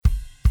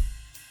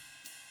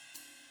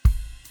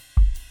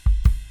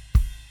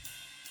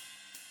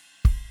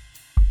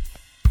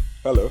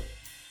Hello,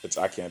 it's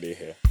Akiande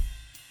here.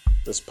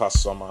 This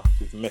past summer,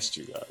 we've missed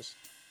you guys,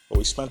 but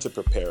we spent it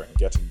preparing,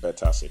 getting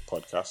better as a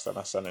podcast and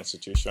as an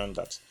institution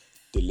that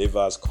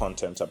delivers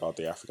content about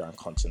the African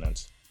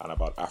continent and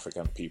about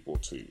African people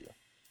to you.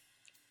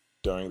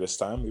 During this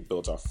time, we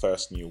built our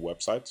first new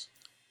website.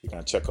 You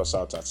can check us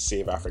out at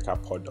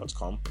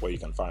saveafricapod.com, where you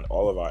can find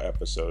all of our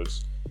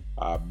episodes,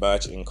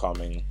 merch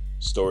incoming,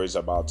 stories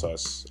about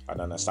us, an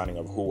understanding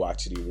of who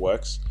actually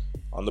works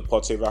on the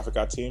Pod Save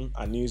Africa team,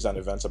 and news and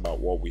events about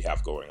what we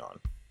have going on.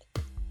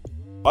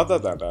 Other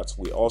than that,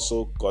 we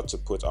also got to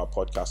put our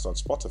podcast on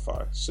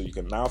Spotify, so you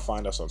can now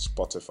find us on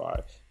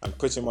Spotify and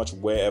pretty much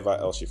wherever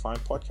else you find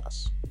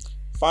podcasts.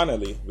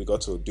 Finally, we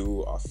got to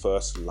do our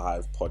first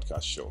live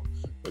podcast show.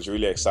 It was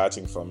really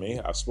exciting for me.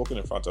 I've spoken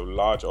in front of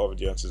large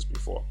audiences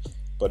before,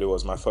 but it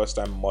was my first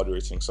time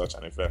moderating such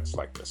an event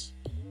like this.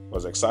 It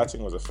was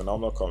exciting, it was a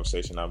phenomenal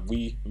conversation, and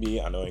me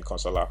and Owen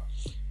Consola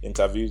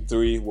interviewed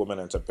three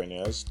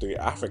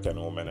African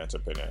women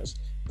entrepreneurs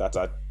that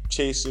are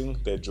chasing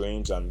their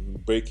dreams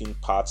and breaking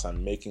paths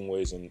and making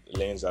ways in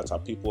lanes that our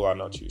people are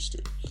not used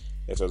to.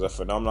 It was a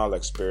phenomenal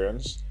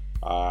experience.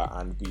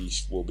 And we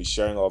will be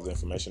sharing all the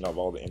information of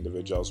all the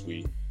individuals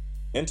we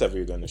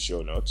interviewed in the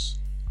show notes.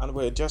 And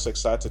we're just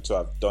excited to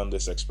have done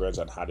this experience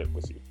and had it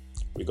with you.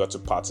 We got to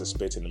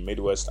participate in the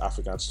Midwest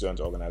African Student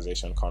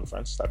Organization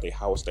Conference that they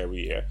host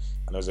every year.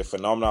 And it was a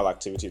phenomenal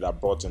activity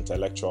that brought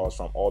intellectuals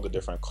from all the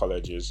different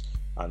colleges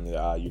and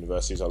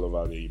universities all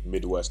over the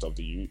Midwest of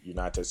the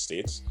United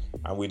States.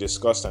 And we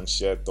discussed and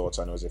shared thoughts,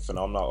 and it was a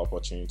phenomenal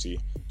opportunity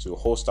to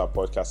host our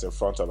podcast in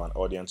front of an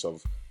audience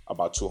of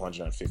about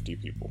 250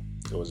 people.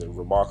 It was a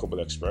remarkable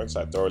experience.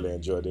 I thoroughly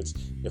enjoyed it,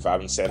 if I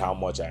haven't said how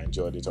much I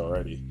enjoyed it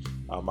already.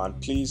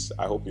 And please,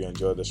 I hope you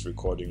enjoyed this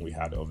recording we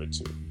had of it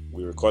too.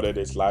 We recorded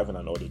it live in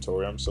an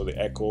auditorium, so the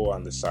echo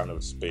and the sound of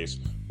the space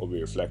will be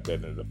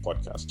reflected in the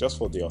podcast, just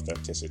for the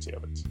authenticity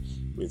of it.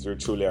 We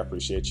truly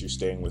appreciate you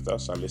staying with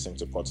us and listening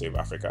to Pod Save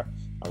Africa,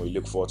 and we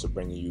look forward to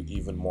bringing you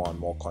even more and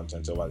more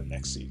content over the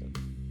next season.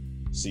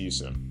 See you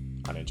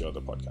soon, and enjoy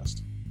the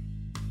podcast.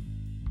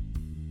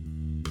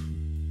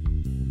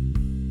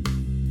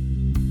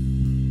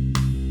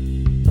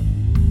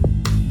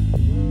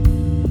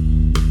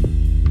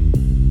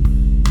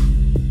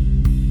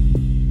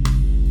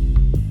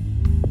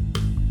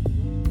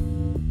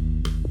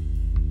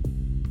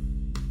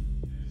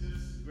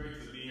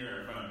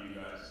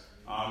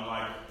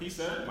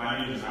 My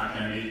name is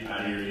Akemi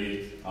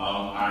Adiri.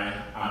 I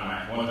am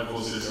my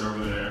wonderful sister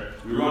over there.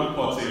 We run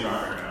Pod Save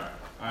Africa.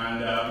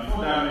 And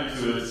before diving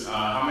into it,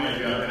 how many of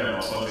you have heard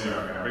about Pod Save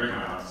Africa? Break my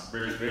house.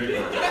 Break my house. Very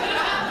good.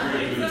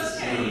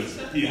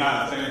 He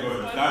has, thank God.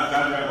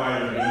 That's why I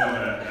don't know that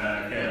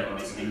I care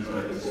about it.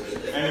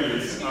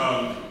 Anyways,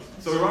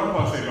 so we run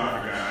Pod Save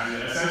Africa,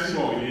 and essentially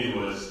what we did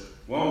was,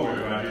 when we were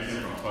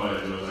graduating from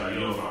college, it was like,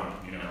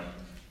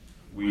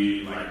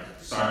 we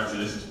started to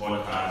listen to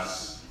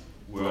podcasts.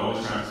 We're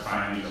always trying to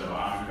find news about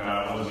Africa,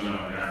 always on the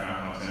African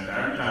continent.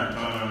 Every time we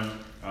turn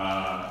on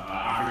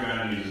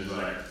African news, is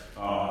like,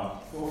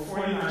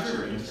 40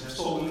 Nigerians have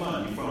stolen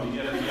money from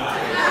the FBI.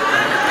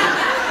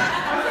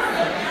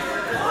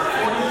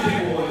 40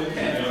 people in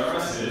Kenya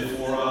arrested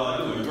for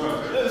doing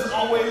drugs. There's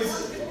always,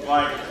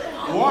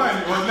 one,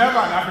 it was never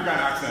an African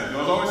accent. It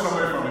was always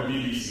somewhere from the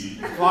BBC.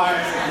 Flying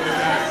with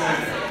an accent.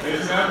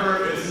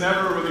 It's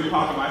never really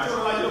popular. So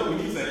we're like, we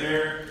need to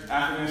hear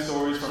African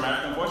stories from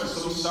African voices.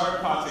 So we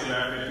started Pod Save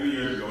Africa 3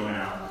 years ago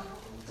now.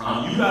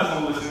 You guys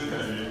don't listen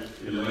because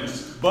you're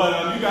links,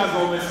 but you guys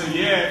don't listen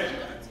yet.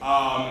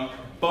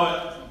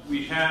 But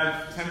we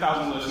have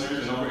 10,000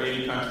 listeners in over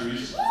 80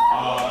 countries. I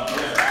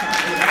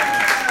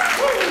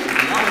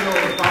don't know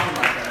what we're talking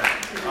about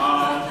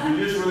that. We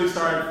just really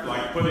started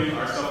putting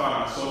our stuff out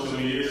on social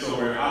media, so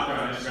we're out there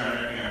on Instagram and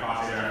everything at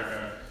Pod Save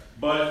Africa.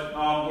 But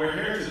we're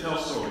here to tell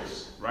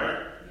stories, right?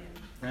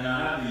 And I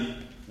have the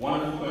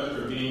wonderful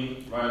pleasure of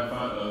being right in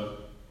front of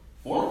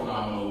four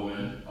phenomenal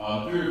women,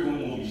 three of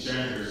whom will be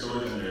sharing their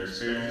stories and their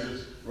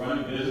experiences,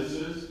 running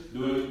businesses,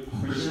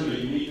 pursuing a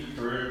unique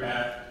career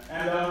path.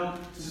 And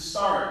to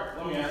start,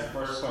 let me ask the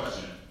first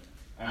question.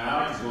 And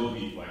I like to go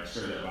deep,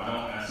 straight up. I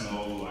don't ask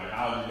no,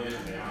 how did you get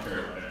today? I don't care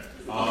about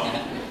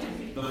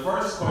that. The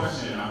first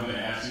question I'm going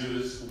to ask you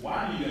is,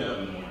 why do you get up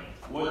in the morning?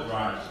 What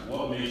drives you?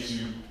 What makes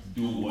you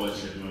do what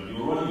you're doing?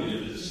 You're running a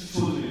business,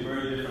 choosing a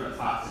very different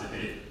path to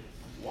take.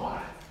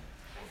 Why?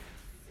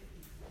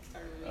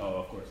 Oh,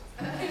 of course.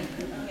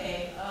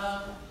 Okay.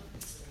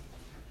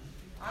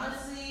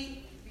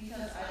 Honestly,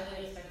 because I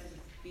didn't expect to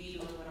be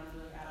doing what I'm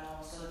doing at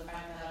all. So the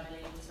fact that I've been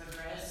able to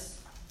progress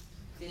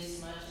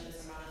this much in this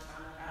amount of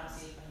time, I don't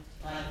see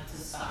to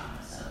stop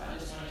myself. I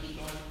just want to keep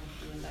going,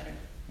 doing better.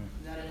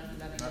 Is that enough? Is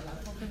that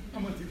enough? Okay,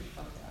 I'm with you.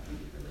 Okay, I'll be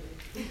related.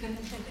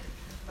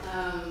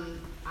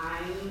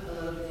 I'm a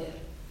little bit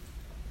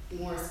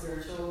more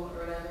spiritual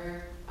or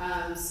whatever.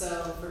 So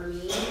for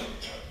me,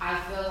 I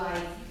feel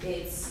like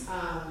it's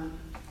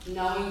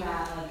knowing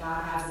that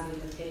God has a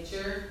bigger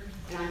picture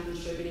and I'm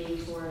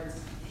contributing towards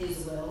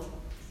His will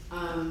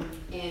and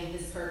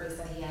His purpose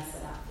that He has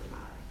set out for my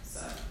life.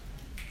 So.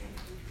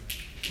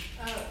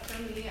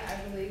 For me, I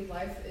believe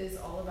life is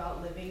all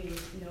about living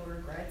with no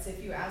regrets.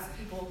 If you ask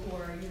people who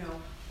are,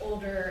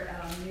 older,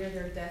 near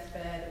their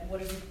deathbed,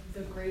 what is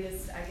the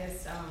greatest,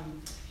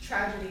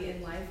 tragedy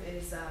in life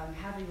is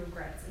having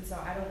regrets. And so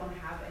I don't want to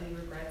have any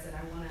regrets, and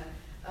I want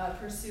to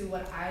pursue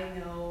what I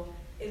know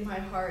in my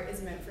heart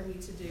is meant for me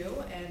to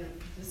do. And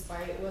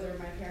despite whether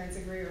my parents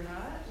agree or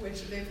not,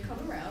 which they've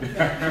come around,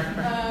 but,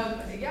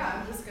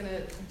 I'm just going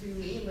to do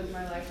me and live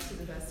my life to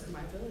the best of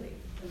my ability.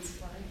 That's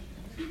fine.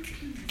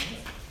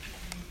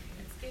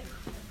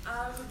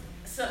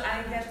 So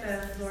I get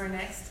the floor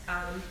next.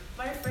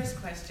 My first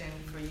question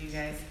for you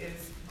guys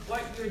is,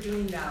 what you're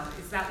doing now,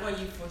 is that what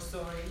you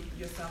foresaw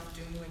yourself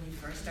doing when you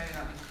first started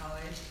out in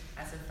college,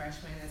 as a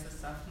freshman, as a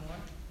sophomore?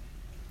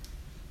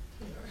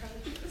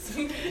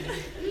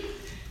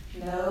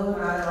 No,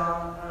 not at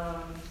all.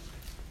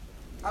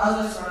 I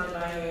was just surrounded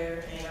by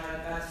hair, and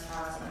that's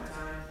how I spent my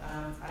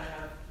time. I didn't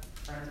have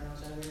friends when I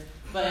was younger.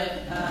 But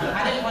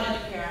I didn't want to do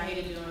hair. I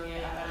hated doing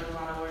it. I thought it was a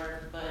lot of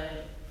work.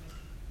 But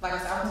like I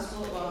said, I went to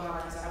school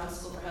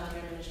for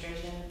healthcare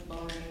administration,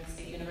 Bowling Green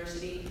State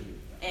University.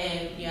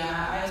 And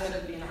yeah, I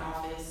expected to be in the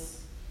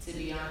office, to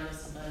be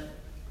honest, but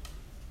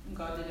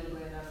God didn't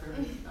plan that for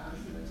me,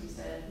 what you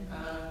said.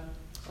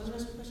 What was the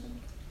rest of the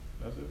question?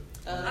 That's it.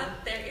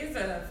 There is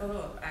a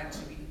follow-up,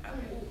 actually.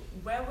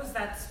 Where was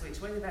that switch?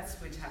 Where did that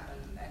switch happen,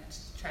 that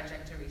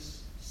trajectory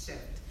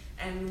shift?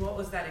 And what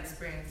was that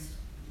experience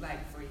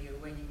like for you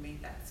when you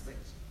made that switch?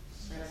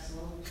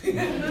 Stressful.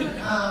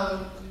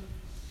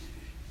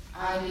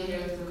 I did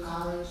go through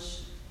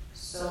college,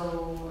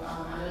 so I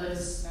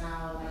noticed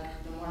now,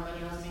 like, the more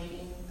money I was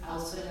making, I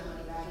was putting that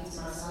money back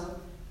into myself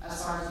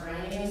as far as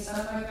branding and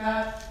stuff like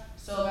that.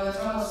 So by the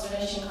time I was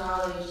finishing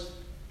college,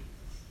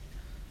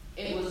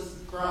 it was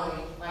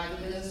growing, like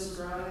the business was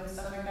growing and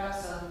stuff like that.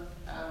 So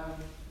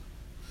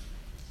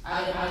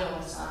I didn't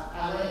want to stop.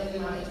 I went and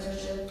did my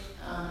internship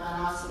at a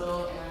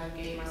hospital, and I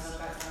gave myself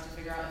that time to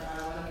figure out if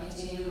I want to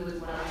continue with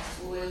what I went to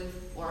school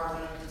with, or I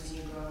want to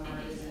continue growing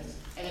my business.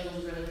 And it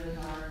was really, really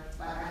hard.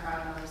 Like, I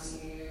cried my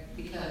senior year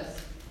because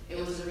it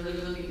was a really,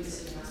 really big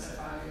decision. I spent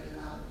 5 years in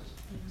college.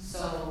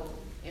 So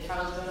if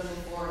I was going to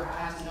move forward, I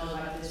had to know,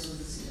 like, this was a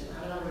decision. I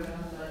don't know where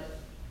I'm, but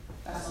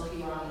that's the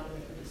key where I wanted to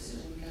make a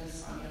decision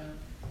because I'm young.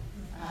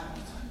 I have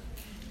no time.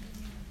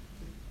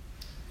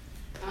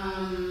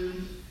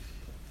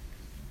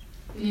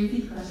 Can you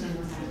repeat the question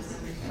one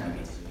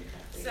time?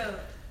 So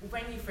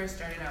when you first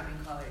started out in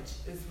college,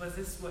 was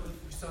this what you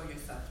foresaw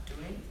yourself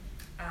doing?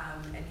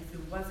 And if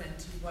it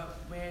wasn't,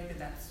 where did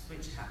that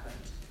switch happen?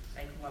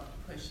 Like, what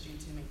pushed you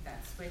to make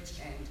that switch,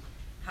 and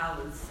how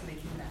was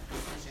making that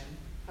decision?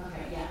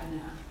 Okay,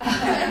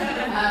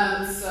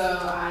 so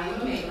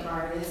I'm a makeup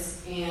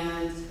artist,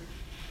 and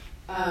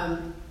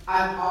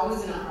I've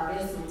always been an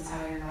artist my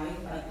entire life.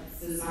 Like,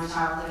 since my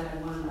childhood, I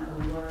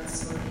won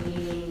awards for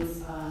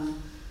paintings.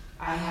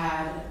 I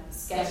had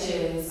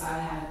sketches, I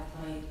had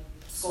like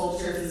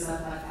sculptures and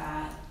stuff like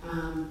that.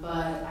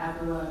 But I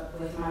grew up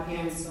with my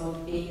parents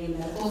both being in the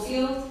medical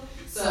field,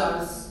 so I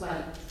was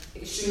like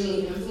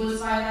extremely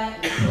influenced by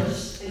that and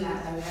pushed in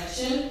that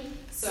direction.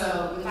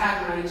 So in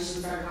fact, when I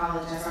initially started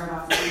college, I started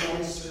off in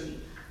dentistry.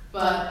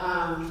 But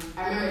I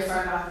remember it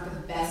started off with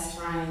the best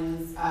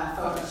friend's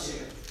photo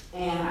shoot.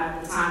 And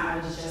at the time,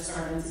 I was just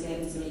starting to get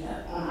into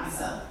makeup on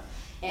myself.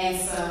 And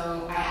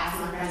so I asked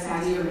my friends how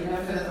to do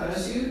makeup for the photo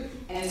shoot,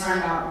 and it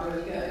turned out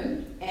really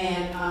good.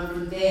 And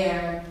from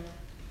there,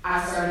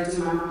 I started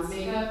doing my mom's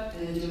makeup,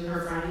 and then doing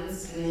her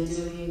friends, and then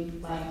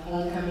doing like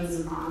homecomings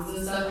and proms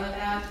and stuff like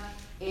that.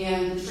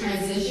 And the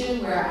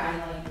transition where I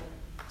like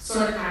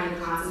sort of kind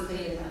of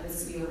contemplated that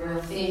this would be a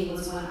real thing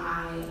was when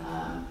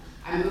I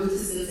moved to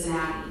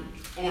Cincinnati,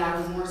 and I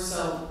was more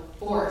so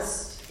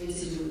forced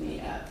into doing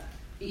makeup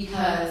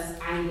because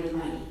I needed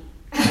money.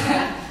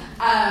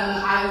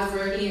 I was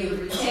working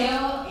in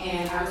retail,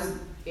 and I was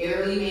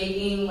barely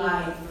making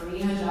like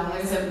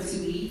 $300 every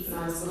 2 weeks, and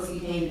I was supposed to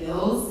be paying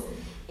bills.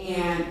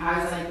 And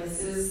I was like,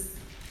 this is,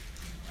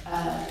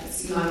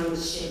 excuse my language,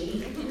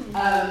 shitty.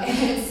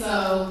 And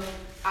so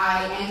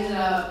I ended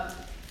up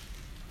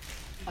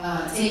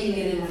taking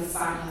it in as a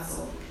side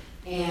hustle.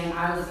 And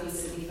I was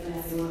basically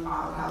finessing with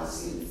all college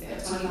students. They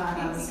have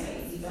 $25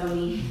 paid, you feel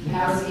me? And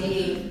I was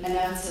making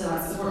enough to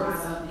like support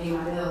myself and pay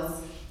my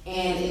bills.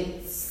 And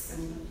it's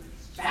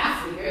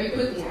fastly, very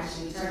quickly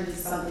actually, turned into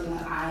something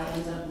that I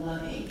ended up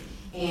loving.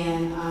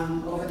 And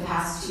over the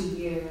past 2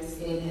 years,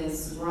 it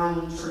has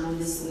grown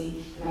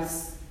tremendously, and I've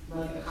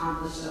like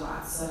accomplished a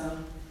lot. So,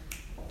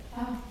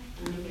 yeah,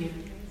 I'm here.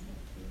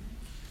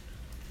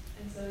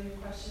 And so your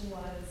question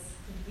was,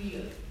 did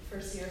we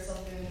foresee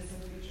ourselves doing this in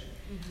the future?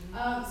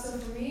 So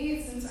for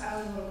me, since I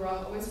was a little girl,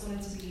 I always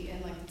wanted to be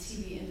in like the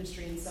TV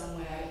industry in some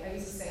way. I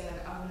used to say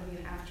like, I'm gonna be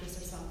an actress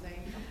or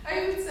something.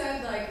 I even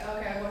said like,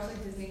 okay, I watched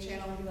like Disney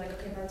Channel and be like,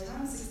 okay, by the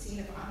time I'm 16,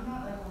 if I'm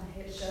not like on a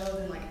hit show,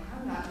 then like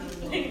I'm not gonna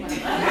work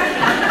like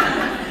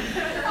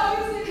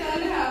obviously that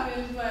didn't happen,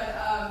 but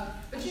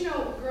you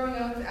know, growing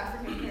up with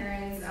African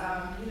parents,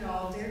 you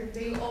know,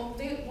 they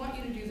want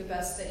you to do the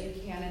best that you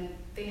can, and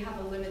they have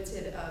a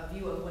limited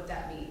view of what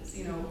that means.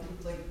 You know,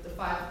 like the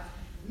 5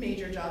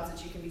 major jobs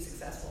that you can be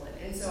successful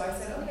in. And so I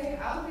said, okay,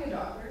 I'll be a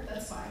doctor,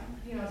 that's fine.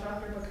 You know,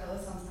 Dr.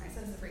 Bocella sounds nice,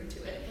 has a ring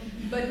to it.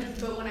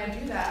 But when I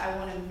do that, I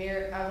want to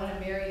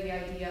marry the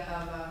idea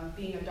of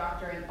being a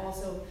doctor and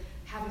also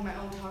having my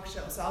own talk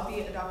show. So I'll be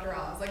a Dr.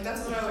 Oz. Like,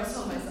 that's what I always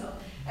tell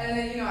myself. And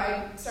then, you know,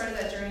 I started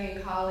that journey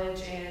in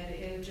college, and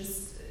it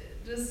just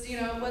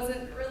you know, it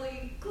wasn't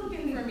really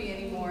clicking for me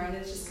anymore. And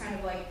it's just kind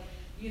of like,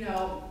 you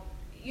know,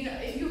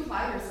 if you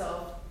apply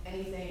yourself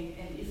anything,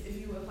 and if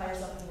you apply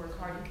yourself and work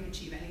hard, you can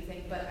achieve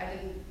anything. But I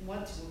didn't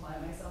want to apply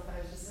myself.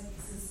 I was just like,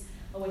 this is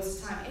a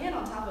waste of time. And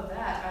on top of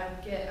that,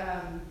 I'd get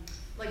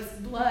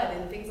like blood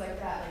and things like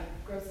that,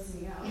 like grosses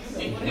me out. So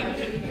what am I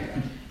doing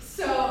here?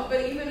 So,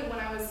 but even when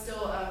I was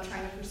still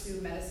trying to pursue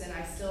medicine,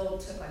 I still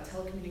took like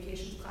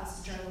telecommunications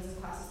classes, journalism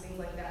classes, things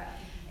like that.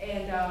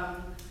 And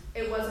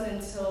it wasn't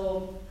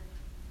until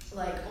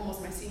like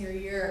almost my senior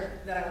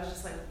year that I was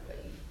just like,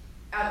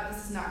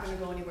 this is not going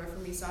to go anywhere for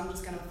me, so I'm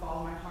just going to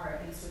follow my heart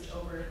and switch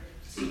over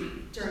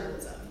to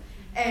journalism.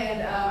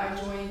 And I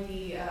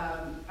joined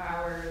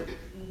our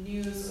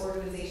news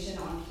organization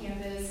on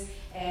campus,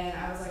 and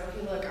I was like,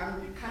 okay, look,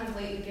 I'm kind of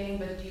late in the game,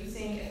 but do you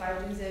think if I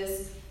do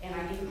this and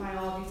I give it my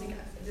all, do you think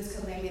this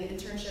could land me an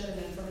internship,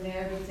 and then from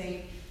there, do you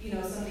think, you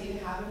know, something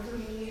could happen for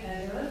me?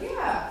 And they're like,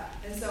 yeah.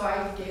 And so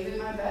I gave it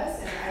my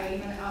best, and I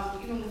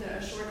even within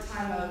a short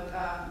time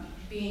of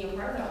being a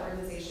part of that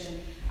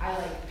organization, I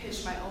like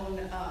pitched my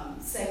own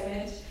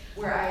segment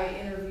where I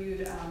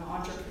interviewed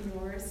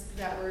entrepreneurs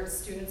that were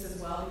students as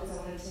well, because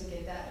I wanted to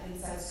get that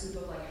inside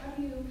scoop of like, how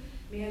do you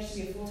manage to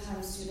be a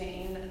full-time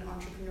student and an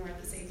entrepreneur at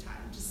the same time,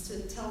 just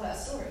to tell that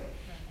story.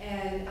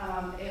 And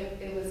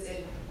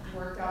it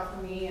worked out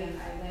for me, and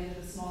I landed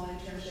a small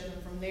internship,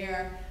 and from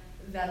there,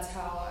 that's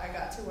how I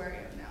got to where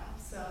I am now.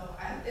 So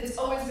it's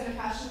always been a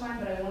passion of mine,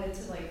 but I wanted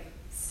to like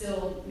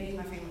still make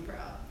my family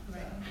proud.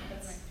 Right. So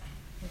that's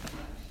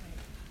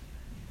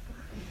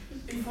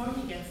Before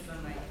we get to the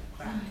mic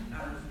back,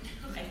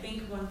 I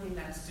think one thing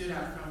that stood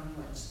out from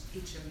what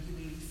each of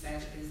you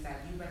said is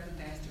that you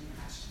recognized your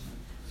passion.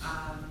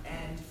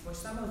 And for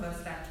some of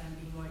us, that can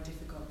be more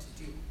difficult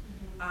to do.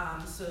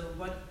 So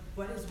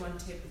what is one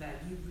tip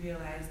that you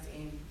realized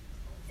in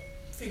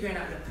figuring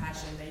out your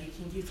passion that you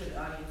can give to the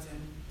audience,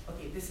 and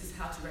okay, this is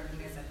how to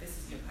recognize that this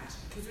is your passion?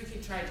 Because we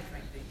can try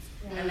different things.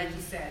 Yeah. And like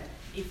you said,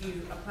 if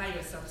you apply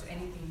yourself to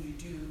anything you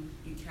do,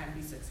 you can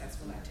be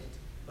successful at it.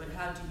 But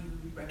how do you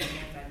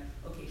recognize that,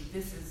 okay,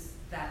 this is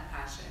that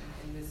passion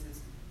and this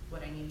is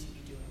what I need to be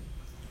doing?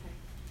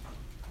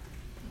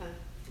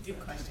 Good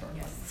question,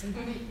 yes.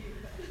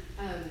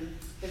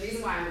 The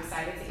reason why I'm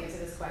excited to answer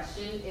this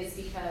question is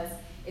because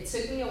it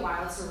took me a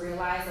while to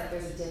realize that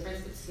there's a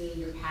difference between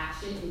your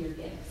passion and your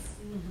gifts.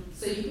 Mm-hmm.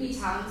 So you can be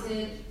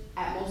talented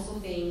at multiple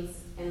things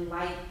and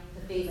like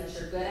the things that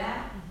you're good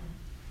at,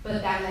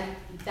 but that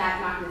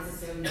not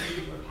necessarily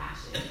be your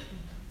passion.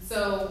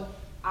 So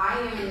I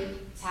am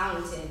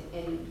talented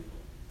and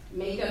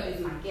makeup is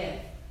my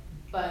gift,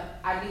 but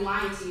I'd be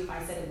lying to you if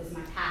I said it was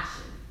my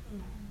passion.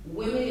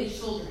 Women and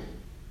children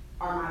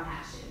are my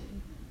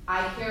passion.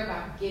 I care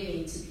about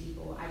giving to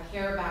people. I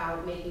care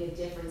about making a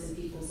difference in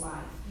people's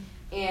lives.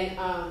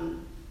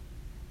 And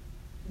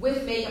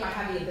with makeup, I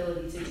have the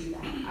ability to do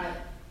that. I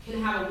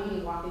can have a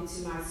woman walk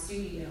into my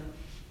studio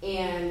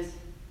and,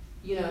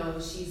 you know,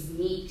 she's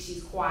meek,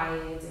 she's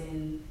quiet,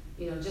 and,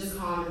 you know, just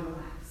calm and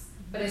relaxed.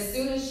 But as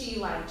soon as she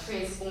like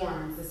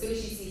transforms, as soon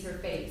as she sees her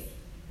face,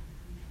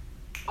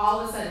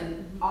 all of a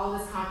sudden, all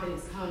this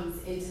confidence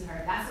comes into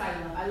her. That's what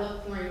I love. I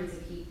love pouring into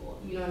people.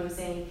 You know what I'm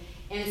saying?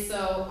 And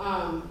so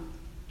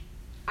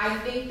I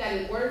think that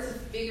in order to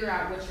figure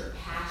out what your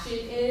passion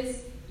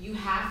is, you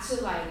have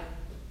to like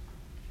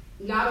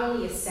not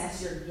only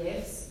assess your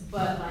gifts,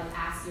 but like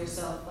ask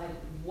yourself, like,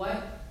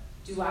 what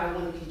do I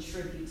want to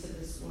contribute to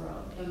this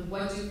world? And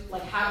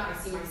how do I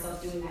see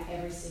myself doing that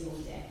every single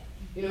day?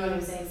 You know what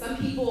I'm saying? Some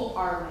people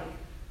are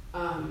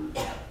like,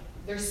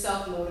 they're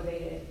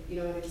self-motivated, you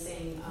know what I'm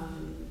saying?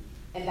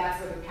 And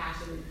that's where their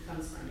passion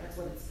comes from. That's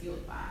what it's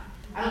fueled by.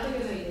 I don't think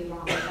there's anything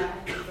wrong with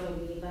that, you feel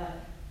me?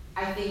 But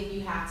I think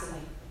you have to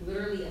like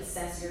literally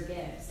assess your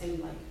gifts and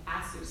like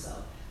ask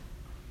yourself,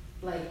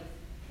 like,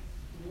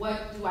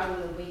 what do I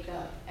want to wake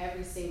up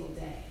every single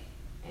day?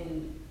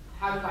 And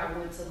how do I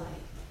want to like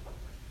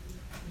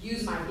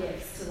use my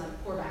gifts to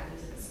like pour back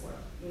into this world?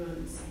 You know what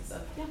I'm saying?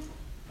 So yeah.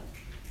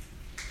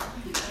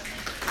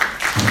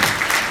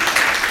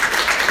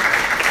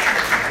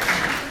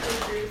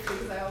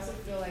 Because I also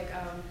feel like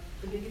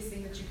the biggest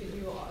thing that you could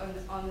do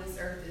on this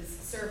earth is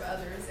serve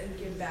others and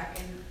give back.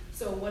 And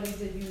so what is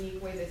the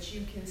unique way that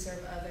you can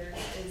serve others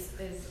is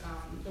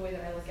the way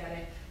that I look at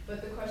it.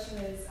 But the question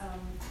is,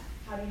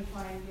 how do you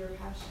find your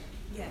passion?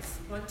 Yes,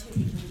 one tip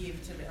you can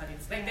give to the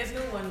audience. Like, there's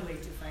no one way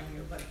to find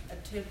you, but a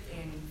tip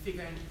in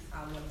figuring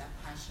out what that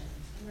passion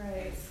is.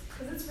 Right,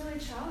 because it's really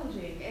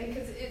challenging, and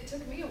because it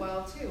took me a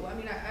while too. I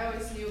mean, I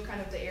always knew kind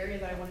of the area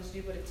that I wanted to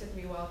do, but it took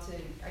me a while to,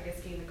 I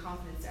guess, gain the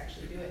confidence to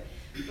actually do it.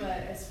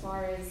 But as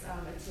far as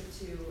a tip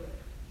to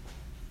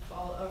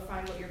follow or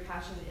find what your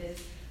passion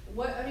is,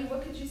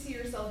 what could you see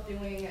yourself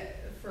doing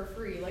for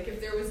free? Like if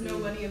there was no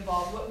money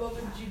involved, what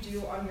would you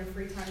do on your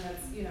free time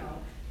that's,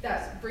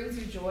 that brings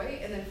you joy,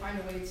 and then find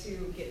a way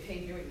to get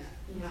paid doing that?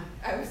 Yeah.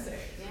 I would say.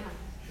 Yeah.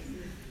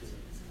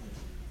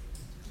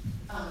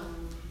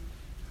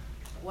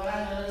 What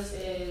I noticed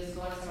is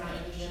going to my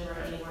internship or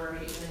anywhere,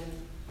 even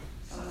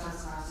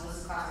sometimes class. Most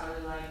of the class I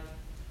really like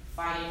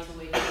fighting to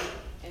wake up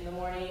in the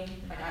morning.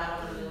 Like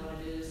I don't really want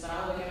to do this, but I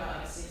wake up at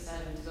like 6,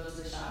 7 to go to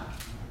the shop.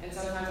 And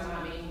sometimes I'm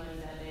not making money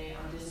that day.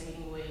 I'm just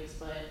making wigs,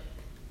 but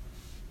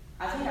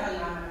I think I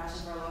denied my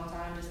passion for a long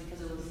time just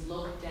because it was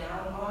looked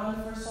down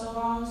on for so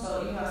long.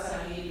 So even though I said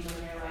I hated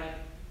doing hair, like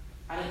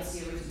I didn't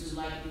see a reason to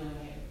like doing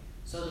it.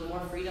 So the more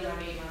freedom I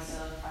gave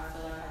myself, I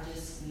feel like I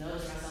just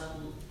noticed myself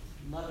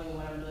loving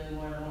what I'm doing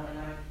more and more. And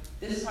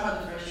this is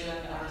probably the first year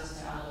that I honestly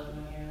said I love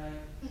doing hair.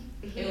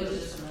 Like it was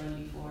just for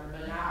money before,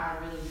 but now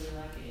I really, really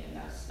like it, and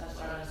that's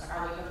what I noticed. Like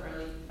I wake up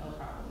early, no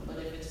problem. But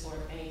if it's for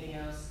anything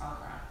else, I'll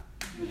cry.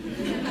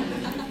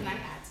 Can I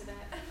add to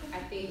that? I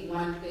think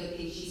one good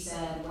thing she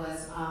said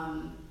was,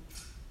 dang,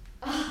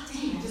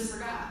 I just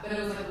forgot. But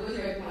it was like a really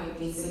great point,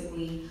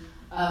 basically,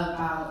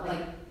 about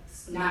like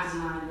not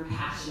denying your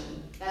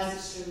passion. That's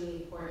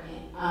extremely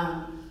important.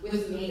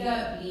 With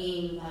makeup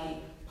being like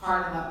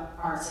part of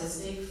the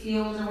artistic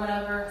field or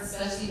whatever,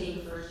 especially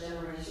being first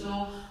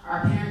generational,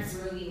 our parents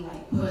really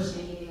like push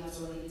anything that's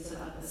related to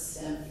like the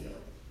STEM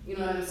field. You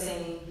know what I'm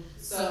saying?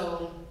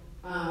 So,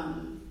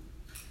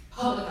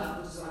 public health,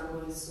 which is what I'm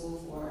going to school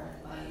for,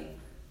 like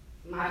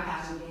my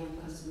passion again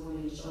comes from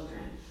women and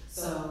children.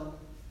 So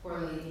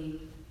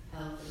correlating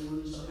health and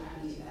women and children, I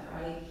can do that,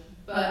 right?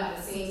 But at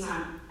the same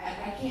time,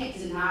 I can't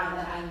deny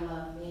that I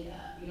love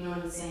makeup. You know what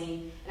I'm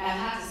saying? And I've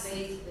had to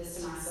say this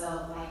to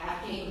myself, like I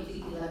can't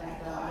completely let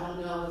that go. I don't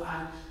know if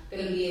I'm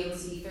going to be able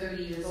to be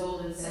 30 years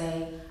old and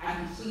say, I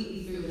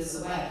completely threw this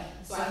away.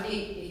 So I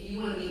think if you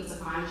want to be able to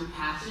find your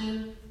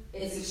passion,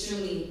 it's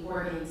extremely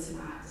important to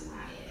not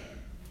deny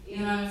it. You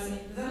know what I'm saying?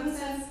 Does that make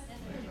sense?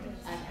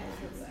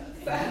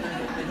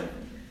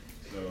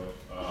 So,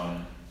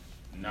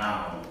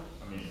 now,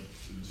 I mean,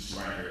 just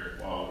right here,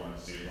 while we're on the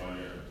stage, while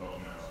you're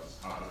talking about us,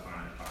 how to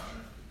find your passion.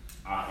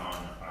 I found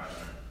my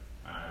passion.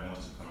 I want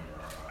to come to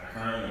rock. I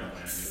currently am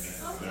playing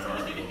there are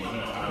people, but no,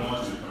 I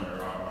want to come to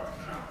rock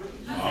now.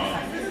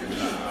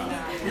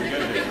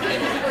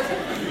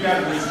 You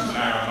guys listen to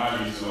that, I'm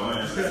not used to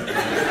it.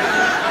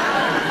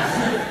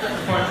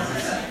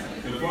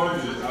 The point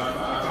is, I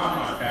found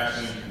my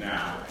passion now.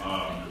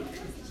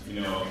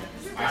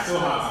 I still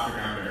have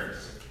African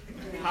parents.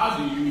 How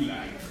do you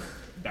like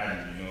that,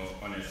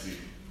 honestly?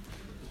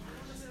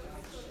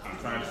 I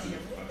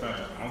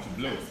want to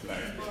blow. I'm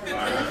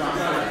trying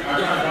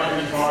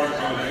to hard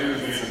on a daily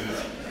basis.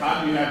 How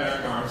do you have that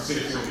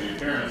conversation with your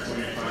parents when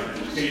you're trying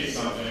to chase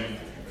something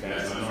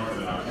that's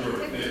unorthodox? You're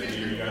 50,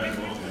 you guys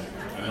are both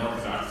in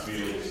unorthodox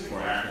fields for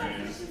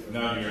academics.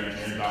 None of you are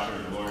engineers,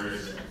 doctors,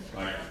 lawyers.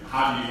 Like,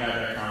 how do you have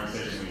that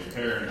conversation with your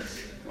parents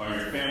or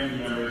your family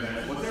members?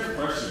 And what's their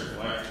pressure?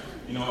 Like,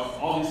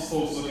 all these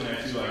folks looking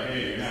at you like,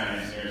 hey, you're not an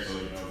engineer, so,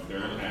 they're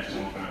looking at you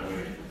one kind of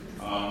way.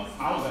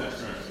 How was that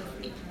experience?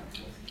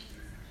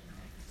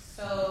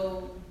 So,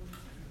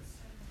 it's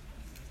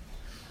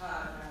a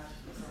lot.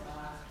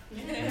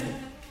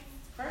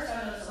 First, I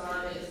noticed a lot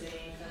of it is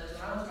saying, because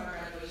when I was in my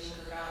graduation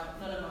cookout,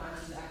 none of my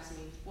aunties asked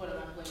me, what am I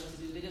planning to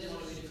do? They just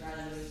wanted me to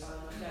graduate, so I'm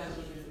like, you guys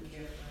don't even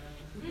care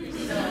for me.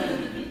 So,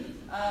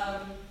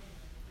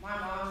 my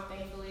mom,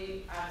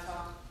 thankfully, I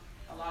talked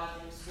a lot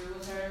of things through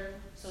with her,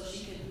 so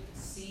she could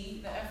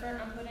see the effort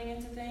I'm putting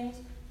into things.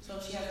 So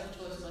she has no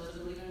choice but to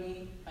believe in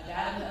me. My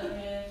dad, on the other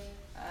hand,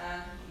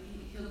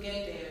 he'll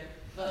get there.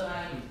 But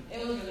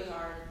it was really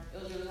hard.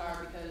 It was really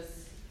hard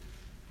because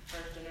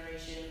first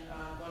generation,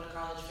 going to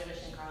college,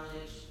 finishing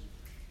college,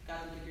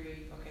 got the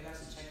degree. Okay,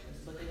 that's a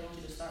checklist. But they want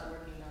you to start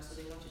working now, so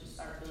they want you to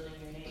start building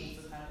your name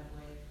some kind of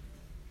way.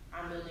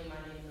 I'm building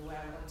my name the way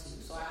I want to,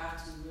 so I have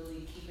to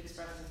really keep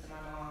expressing to my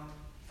mom,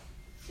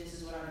 this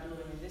is what I'm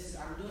doing, and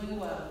I'm doing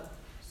well.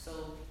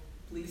 So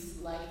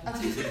please, my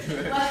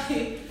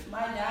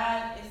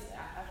dad is.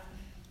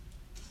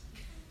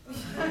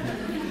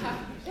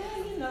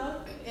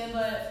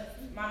 But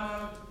my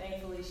mom,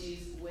 thankfully,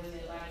 she's with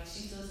it. Like,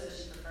 she still says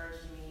she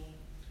prefers me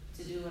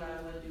to do what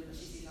I would do, but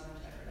she sees how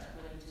much effort I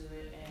put into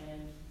it,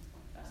 and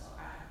that's all.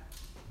 I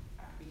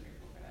have to be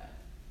grateful for that.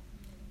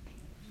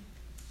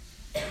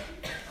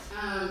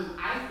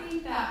 I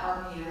think that our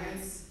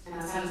parents, and I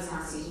was having this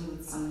conversation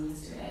with someone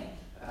yesterday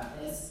about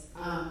this,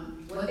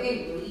 what they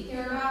really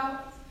care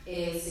about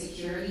is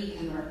security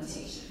and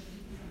reputation.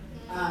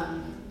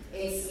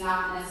 It's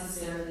not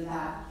necessarily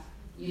that,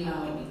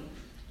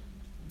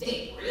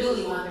 they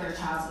really want their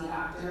child to be a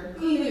doctor,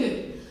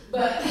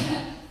 but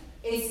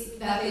it's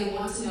that they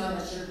want to know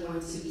that you're going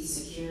to be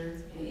secure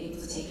and able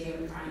to take care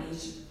of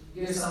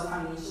yourself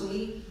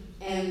financially,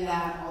 and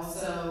that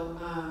also,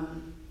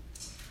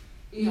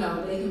 they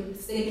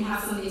can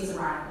have something to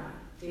ride on.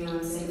 You know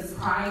what I'm saying? Because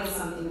pride is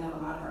something that a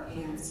lot of our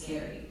parents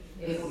carry,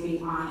 if we're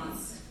being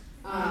honest.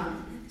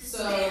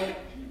 So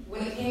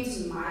when it came to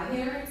my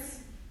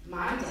parents,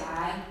 my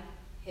dad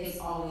has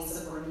always always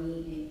support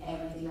me in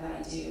everything that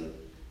I do.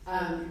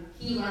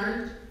 He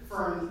learned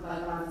from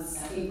like when I was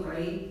in second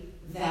grade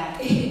that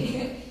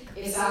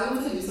if Sally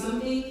wants to do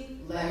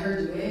something, let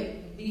her do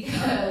it,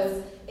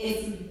 because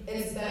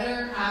it's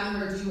better having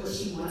her do what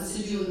she wants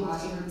to do and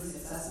watching her be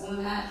successful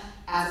in that,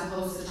 as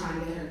opposed to trying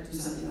to get her to do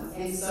something else.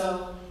 And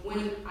so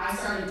when I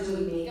started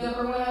doing makeup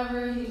or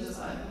whatever, he was just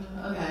like,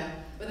 okay.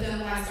 But then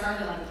when I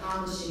started like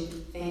accomplishing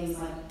things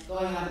like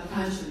going out of the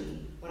country,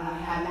 when I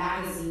had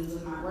magazines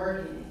with my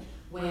work in it,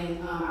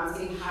 when I was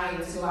getting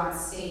hired to go out of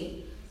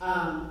state,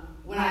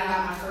 when I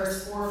got my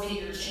first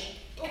 4-figure check,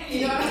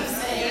 you know what I'm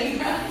saying?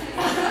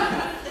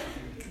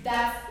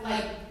 That's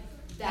like,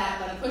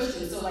 that like pushed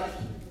him. So like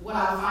what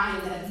I'll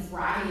find is that he's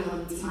bragging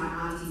on me to my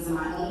aunties and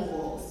my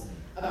uncles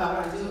about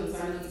what I'm doing, so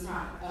I know he's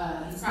proud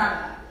of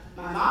that.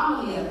 My mom,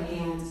 on the other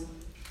hand,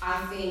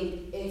 I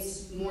think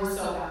it's more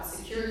so about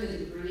securing the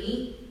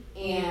degree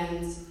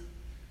and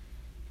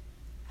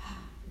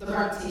the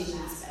reputation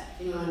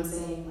aspect, you know what I'm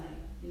saying? Like,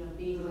 you know,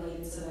 being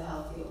related to the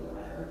health field or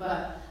whatever.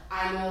 But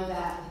I know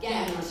that,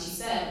 again, like she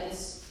said,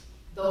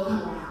 they'll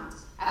come around.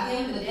 At the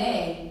end of the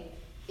day,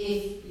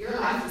 if your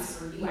life is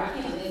for you, I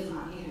can't live for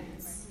my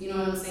parents. You know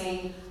what I'm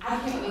saying? I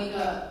can't wake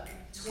up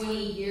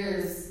 20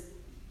 years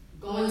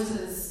going to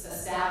this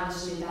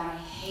establishment that I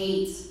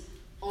hate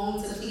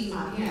only to please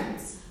my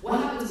parents.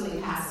 What happens when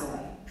they pass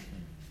away?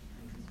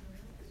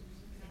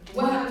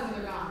 What happens when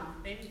they're gone?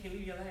 Maybe you can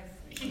live your life.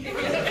 And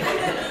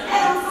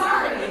I'm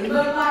sorry,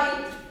 but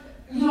like,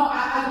 you know,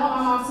 I want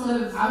my mom to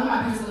live, I want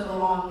my parents to live a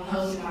long,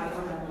 healthy life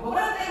or whatever. But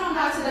what if they don't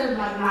got to their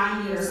like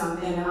 90 or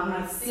something and I'm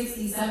like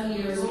 60, 70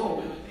 years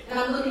old? And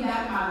I'm looking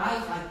back at my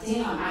life like,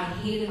 damn, I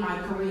hated my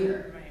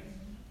career. Right.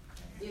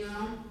 You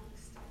know?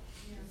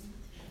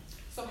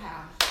 So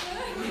how?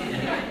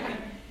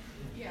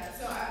 Yeah,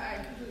 so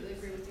I completely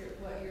agree with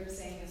what you're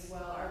saying as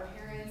well. Our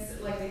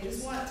parents, like, they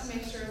just want to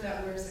make sure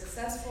that we're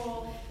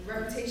successful.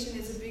 Reputation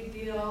is a big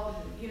deal.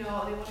 You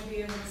know, they want to be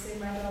able to say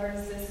my daughter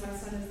is this, my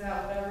son is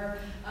that, whatever.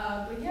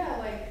 But yeah,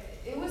 like,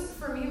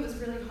 for me, it was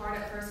really hard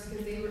at first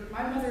because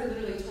my mother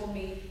literally told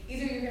me,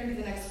 either you're going to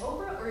be the next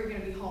Oprah or you're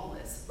going to be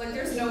homeless. Like,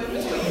 there's no in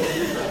between.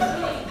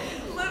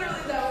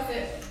 Literally, that was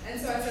it. And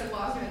so I said,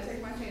 well, I'm going to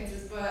take my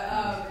chances, but,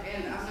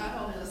 and I'm not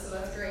homeless, so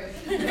that's great.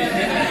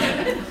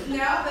 But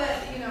now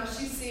that, you know,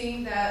 she's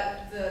seeing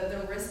that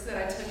the risk that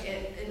I took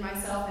in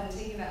myself and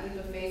taking that leap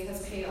of faith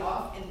has paid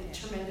off in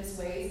tremendous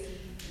ways,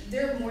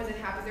 they're more than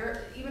happy.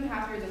 They're even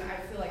happier than I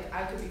feel like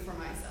I could be for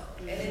myself.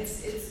 And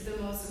it's the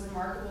most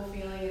remarkable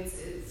feeling.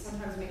 It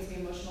sometimes makes me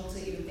emotional to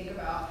even think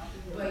about.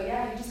 But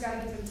yeah, you just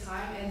got to give them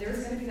time. And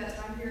there's going to be that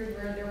time period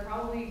where they're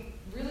probably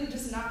really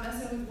just not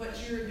messing with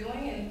what you're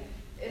doing. And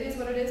it is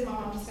what it is,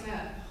 Mom. I'm just going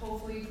to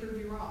hopefully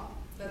prove you wrong.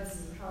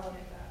 That's how I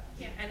like that.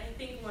 Yeah, and I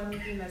think one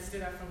thing that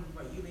stood out from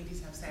what you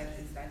ladies have said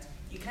is that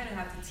you kind of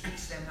have to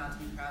teach them how to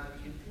be proud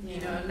of you. Yeah.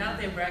 You know, not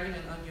they're bragging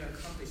on your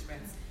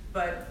accomplishments,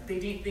 but they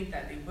didn't think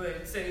that they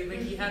would. So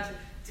like you have to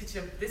teach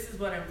them, this is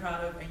what I'm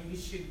proud of, and you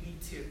should be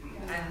too.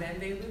 Yeah. And then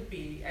they would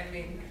be. I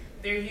mean,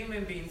 they're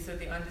human beings, so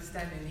they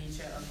understand the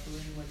nature of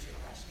doing what you're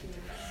passionate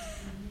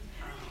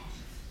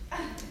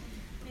about.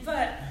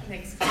 But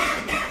next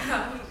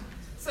question.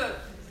 So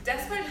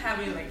despite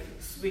having like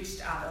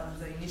switched out of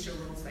the initial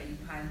roles that you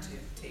plan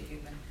to take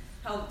in the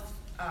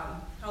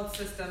health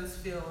systems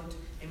field,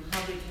 in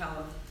public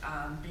health,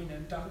 being a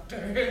doctor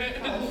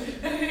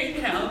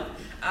in health,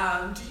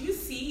 do you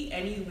see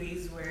any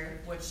ways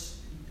where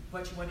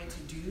what you wanted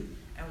to do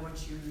and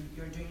what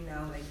you're doing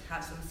now like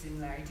have some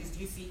similarities? Do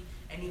you see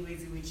any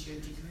ways in which your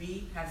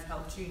degree has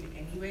helped you in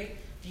any way?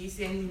 Do you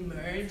see any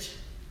merge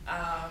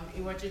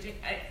in what you're doing?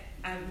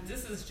 And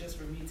this is just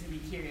for me to be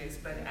curious,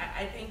 but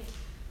I think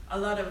a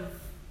lot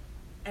of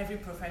every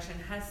profession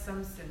has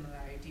some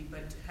similarity,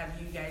 but have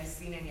you guys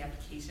seen any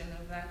application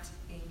of that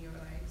in your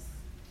lives?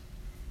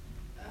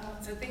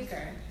 It's a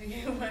thinker.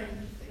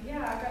 Yeah,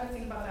 I got to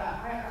think about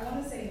that. I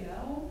want to say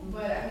no,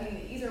 but I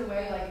mean, either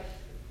way, like,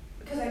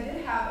 because I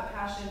did have a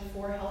passion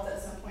for health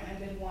at some point. I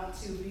did want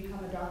to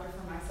become a doctor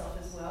for myself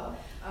as well,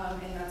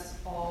 and that's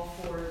all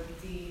for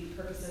the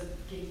purpose of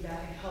giving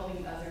back and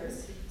helping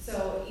others.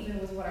 So even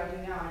with what I do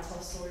now, I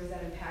tell stories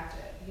that impact,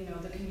 you know,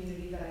 the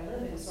community that I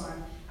live in. So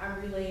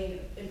I'm relaying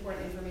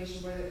important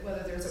information,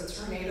 whether there's a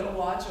tornado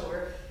watch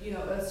or, you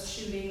know, a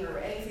shooting or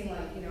anything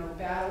like, you know,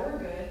 bad or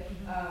good.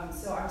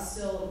 So I'm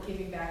still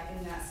giving back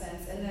in that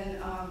sense. And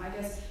then I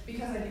guess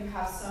because I do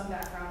have some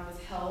background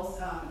with health,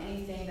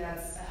 anything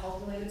that's a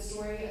health-related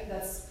story,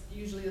 that's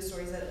usually the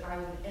stories that I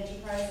would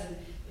enterprise and,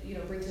 you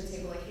know, bring to the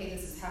table like, hey,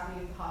 this is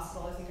happening at the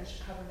hospital. I think I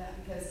should cover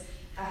that because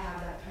I have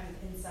that kind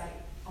of insight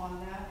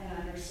on that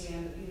and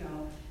understand, you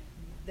know,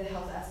 the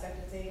health aspect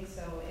of things,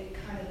 so it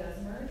kind of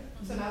does merge.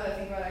 So now that I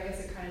think about it, I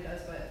guess it kind of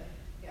does, but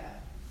yeah.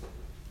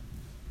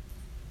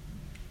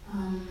 I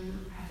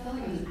feel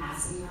like I've been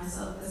asking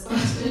myself this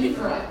question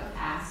for like the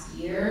past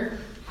year.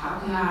 How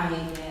can I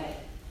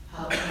get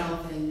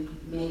health and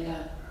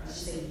makeup, or I should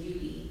say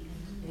beauty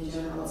in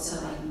general, to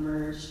like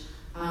merge?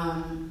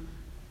 And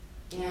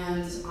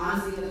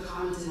honestly, the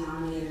common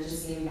denominator is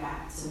just giving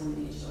back to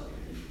women and children.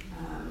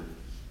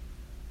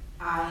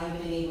 I have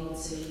been able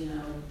to,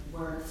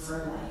 work for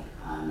like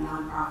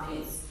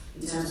nonprofits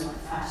in terms of like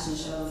fashion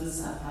shows and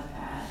stuff like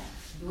that,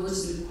 which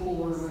is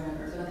cool or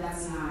whatever. But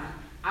that's not.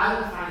 I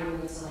would find a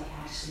way to like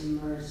actually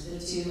merge the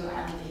two.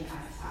 I don't think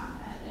I've found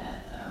that yet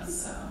though.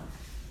 So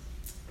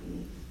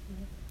it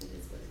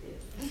is what it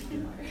is.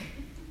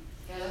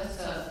 Yeah, that's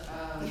tough.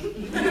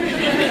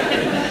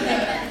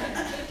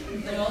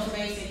 The most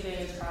basic thing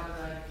is probably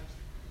like,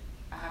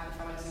 I have to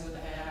find a single the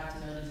head, I have to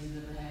know the disease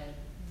of the head.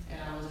 And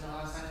I was in a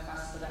lot of science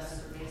classes, but that's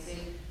super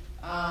basic.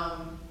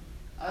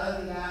 Other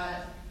than that,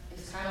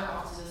 it's kind of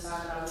off to the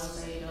side, but I will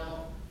say,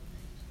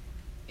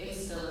 it's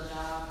still a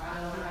job. I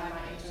know I had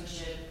my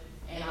internship,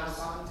 and I was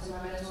talking to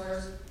my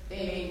mentors. They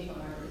made me put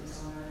my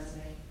business on my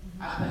resume.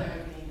 I put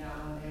everything down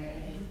on there,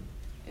 and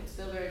it's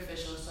still very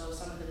official. So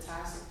some of the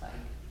tasks, like,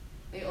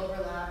 they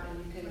overlap,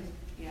 and you can,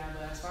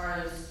 but as far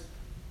as,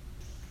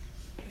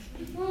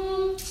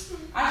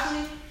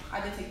 actually,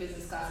 I did take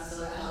business classes,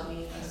 so that helped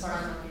me as far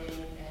as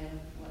marketing and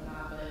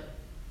whatnot, but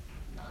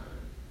not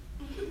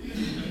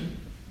really.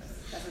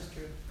 That's what's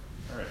true.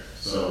 All right,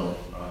 so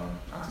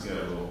not to get a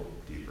little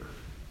deeper,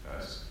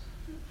 guys.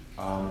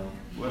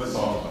 Let's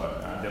talk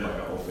about, I did like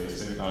a whole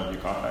face thing, you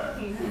caught that?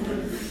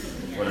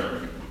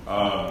 Whatever.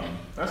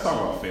 Let's talk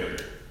about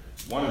failure.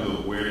 One of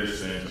the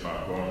weirdest things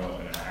about growing up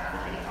in an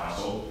African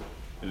household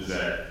is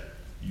that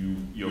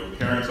your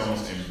parents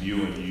almost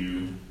imbue in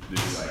you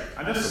this, like,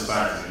 I guess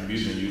society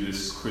imbues in you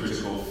this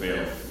critical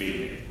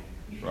failing,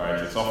 right?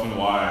 It's often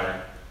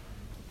why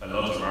a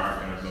lot of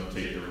Africans don't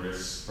take the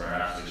risks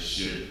perhaps they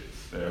should.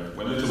 We're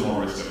a little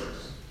more risk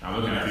averse. I'm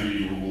looking at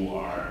people who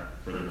are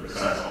for the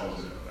precise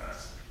opposite of that.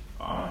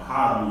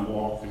 How do we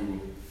walk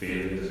through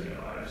failures in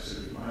your lives? If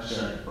you mind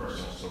sharing your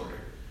personal story,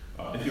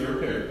 if you're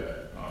prepared with that,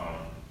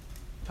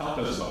 talk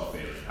to us about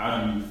failure.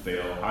 How do you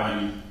fail? How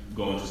do you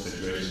go into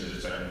situations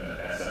expecting that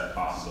that's that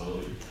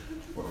possibility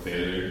for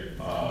failure?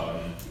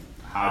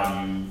 How do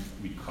you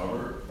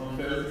recover from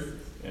failure?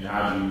 And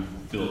how do you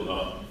build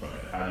up from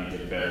it? How do you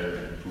get better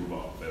and improve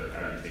off of failure?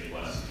 How do you take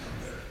lessons from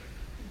failure?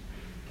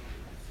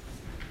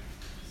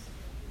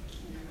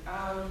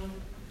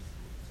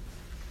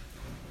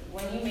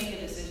 When you make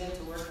a decision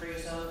to work for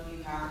yourself,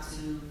 you have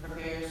to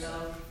prepare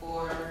yourself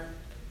for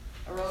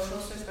a roller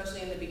coaster,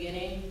 especially in the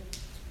beginning.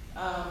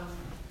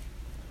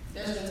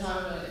 There's been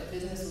times when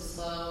business was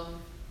slow.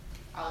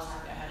 I was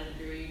happy I had a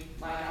degree.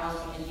 Like, I was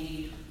on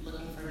Indeed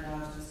looking for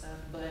jobs and stuff,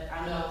 but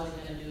I know I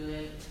wasn't going to do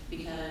it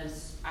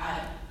because I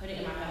had put it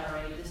in my head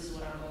already, this is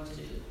what I'm going to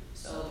do.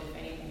 So if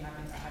anything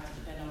happens, I have to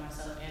depend on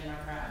myself and my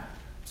craft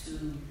to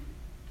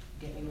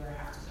get me where I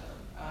have to go.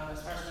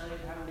 As far as failure,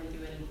 I haven't been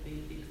through any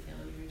big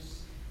failures.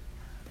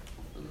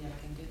 Hopefully I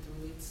can get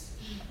through it.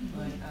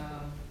 But,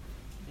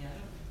 yeah.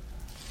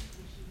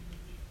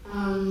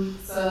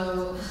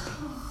 So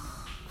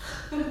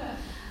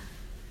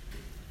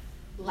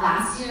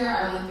last year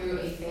I went through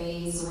a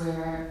phase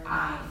where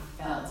I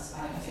felt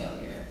like a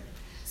failure.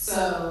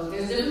 So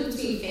there's a difference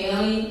between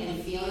failing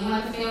and feeling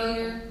like a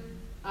failure.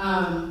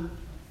 And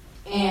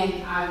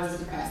I was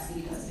depressed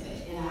because of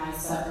it. And I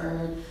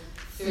suffered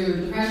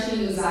through depression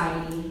and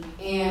anxiety.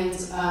 And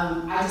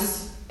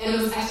it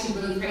was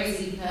actually really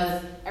crazy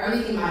because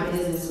everything in my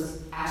business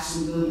was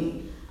actually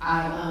booming.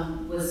 I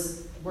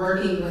was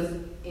working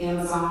with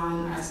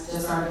Amazon. I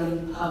just started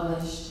getting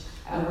published.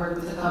 I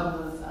worked with a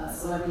couple of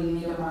celebrity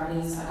makeup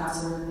artists. I got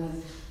to work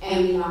with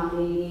Emmy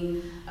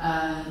nominating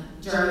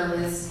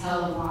journalist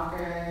Helen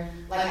Walker.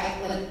 Like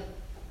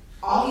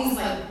all these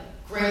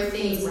great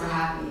things were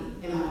happening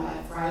in my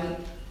life, right?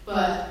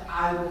 But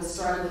I was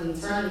struggling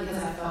internally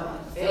because I felt like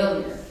a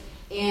failure.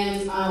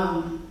 And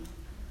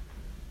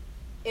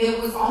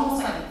it was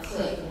almost like a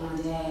click one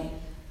day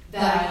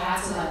that I had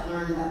to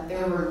learn that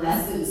there were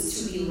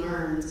lessons to be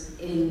learned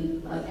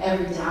in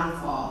every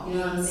downfall. You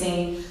know what I'm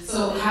saying?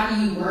 So how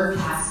do you work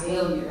past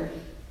failure?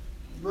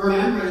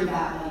 Remembering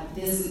that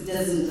this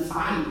doesn't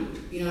define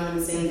you. You know what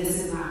I'm saying? This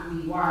is not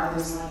who you are.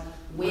 There's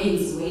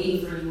wins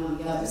waiting for you on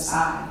the other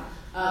side.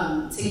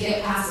 To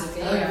get past a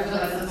failure, I feel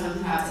like sometimes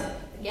you have to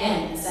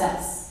again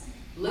assess,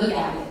 look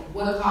at it,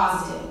 what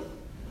caused it,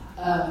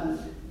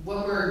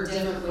 what were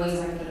different ways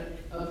I could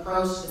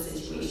approach the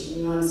situation,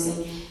 you know what I'm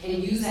saying?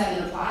 And use that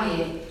and apply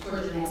it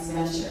toward the next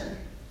venture.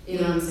 You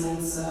know what I'm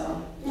saying?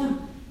 So, yeah.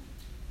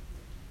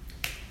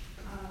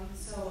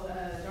 So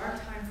a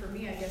dark time for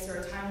me, I guess, or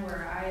a time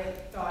where I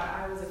thought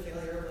I was a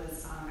failure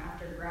was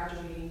after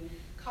graduating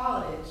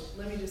college.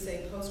 Let me just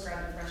say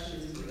post-grad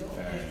depression is real.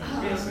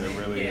 It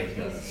really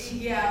is.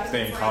 Yeah.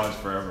 Stay in college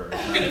forever.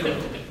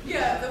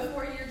 Yeah, the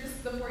 4 years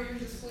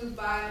just flew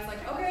by, and it's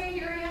like, okay,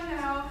 here I am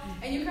now.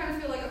 And you kind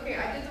of feel like, okay,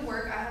 I did the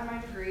work, I have my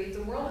degree,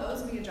 the world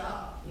owes me a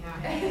job.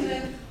 Yeah. And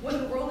then when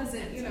the world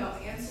isn't,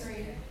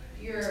 answering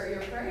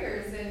your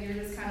prayers, then you're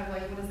just kind of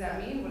like, what does that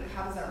mean?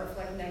 How does that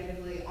reflect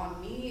negatively on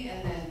me?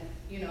 And then,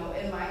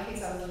 in my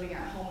case, I was living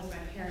at home with my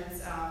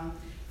parents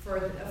for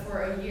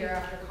a year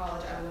after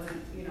college. I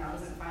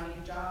wasn't finding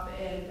a job,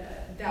 and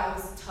that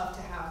was tough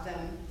to have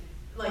them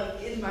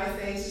in my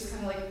face, just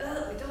kind of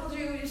we told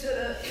you should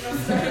have,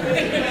 started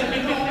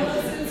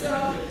with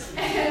don't listen.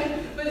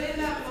 But in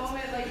that moment,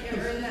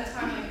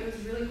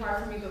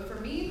 for me, but for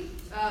me,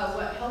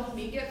 what helped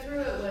me get through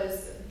it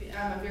was,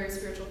 I'm a very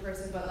spiritual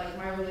person, but like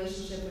my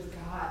relationship with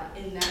God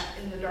in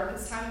the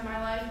darkest time of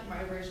my life,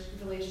 my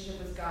relationship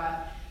with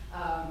God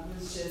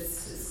was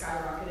just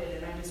skyrocketed,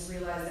 and I just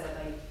realized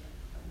that like,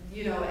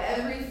 you know,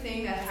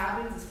 everything that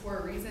happens is for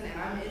a reason, and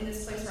I'm in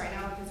this place right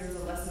now because there's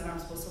a lesson that I'm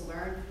supposed to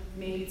learn.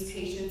 Maybe it's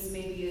patience,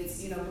 maybe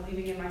it's, you know,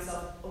 believing in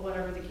myself, or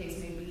whatever the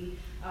case may be.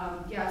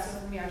 So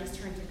for me, I just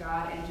turned to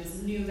God and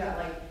just knew that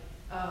like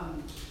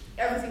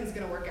everything's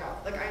gonna work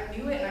out. Like I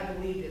knew it and I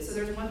believed it. So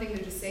there's one thing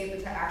to just say, but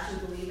to actually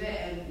believe it,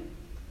 and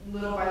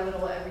little by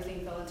little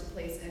everything fell into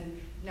place,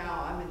 and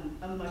now I'm in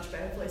a much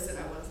better place than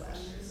I was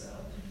last year. So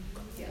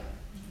yeah.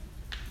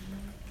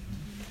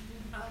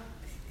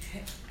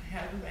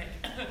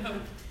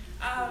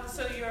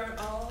 So you're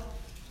all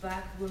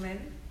Black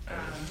women,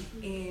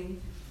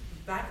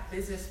 Black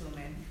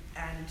businesswomen,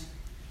 and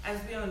as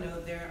we all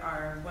know, there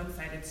are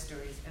one-sided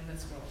stories in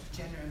this world,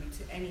 generally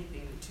to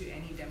anything, to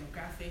any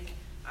demographic,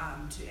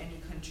 to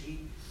any country.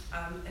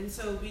 And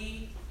so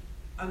we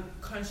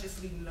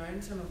unconsciously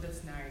learn some of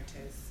those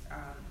narratives.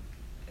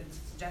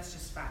 That's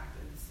just fact.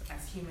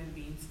 As human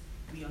beings,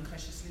 we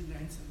unconsciously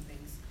learn some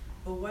things.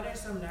 But what are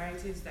some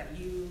narratives that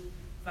you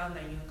found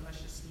that you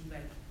unconsciously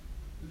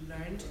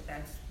learned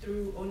that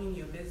through owning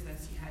your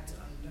business you had to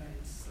unlearn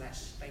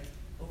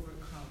 /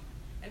 overcome?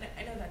 And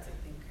I know that's a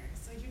thinker,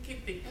 so you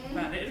keep thinking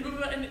about it,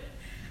 but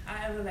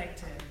I would like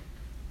to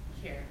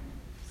hear.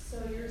 So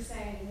you're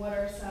saying, what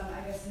are some,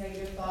 I guess,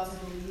 negative thoughts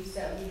or beliefs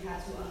that we had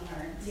to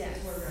unlearn? Yes.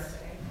 That's what we're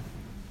saying.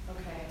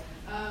 Okay.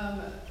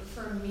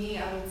 For me,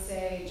 I would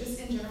say, just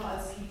in general,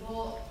 as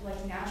people,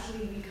 like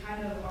naturally, we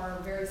kind of are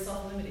very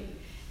self-limiting.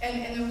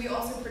 And then we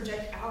also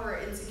project our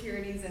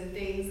insecurities and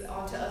things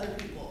onto other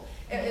people.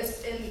 And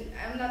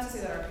I'm not to say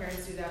that our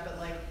parents do that, but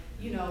like,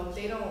 you know,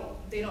 they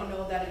don't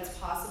know that it's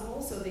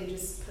possible, so they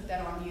just put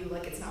that on you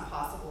like it's not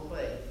possible,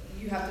 but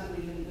you have to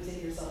believe within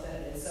yourself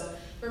that it is. So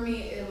for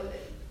me,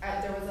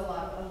 there was a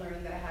lot of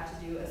unlearning that I had to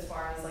do as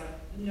far as like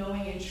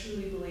knowing and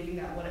truly believing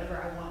that whatever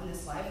I want in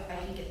this life, I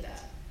can get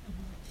that.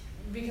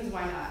 Because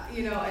why not?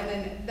 You know, and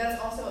then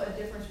that's also a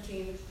difference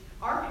between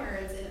our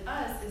parents and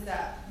us, is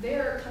that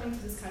they're coming to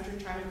this country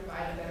trying to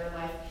provide a better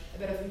life, a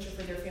better future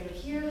for their family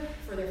here,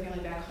 for their family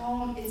back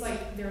home. It's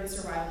like they're in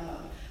survival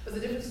mode. But the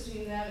difference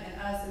between them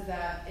and us is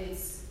that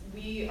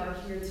we are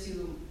here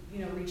to, you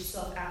know, reach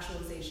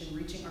self-actualization,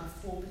 reaching our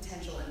full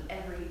potential in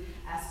every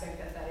aspect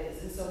that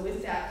is. And so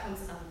with that comes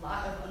a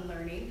lot of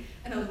unlearning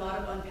and a lot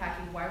of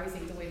unpacking why we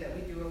think the way that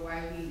we do, or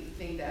why we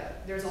think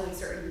that there's only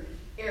certain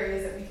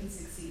areas that we can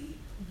succeed.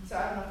 So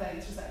I don't know if that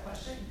answers that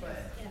question,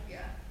 but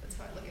yeah, that's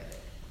how I look at it.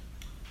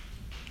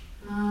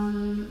 I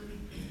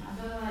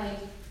feel like,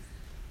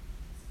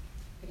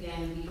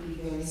 again, we can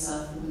be very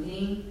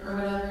self-limiting or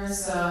whatever,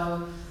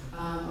 so a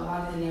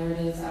lot of the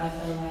narratives that I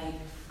feel like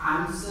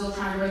I'm still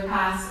trying to break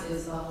past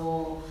is the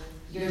whole,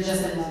 you're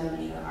just another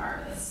makeup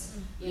artist.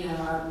 You know,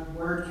 I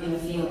work in a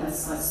field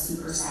that's like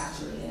super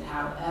saturated.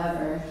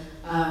 However,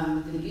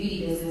 the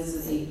beauty business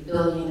is a $1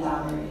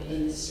 billion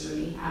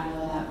industry. I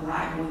know that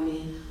Black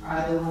women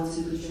are the ones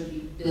who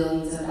contribute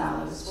billions of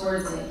dollars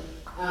towards it.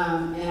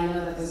 And I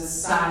know that there's a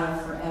style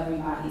for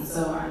everybody,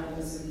 so I know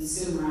there's a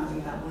consumer out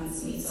there that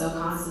wants me. So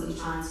constantly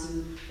trying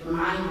to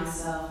remind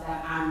myself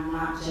that I'm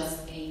not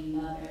just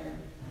another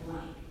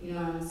blank. You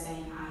know what I'm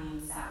saying? I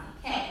am Sally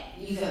K.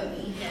 You feel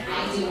me?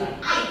 I do what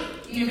I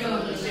do. You feel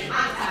me? I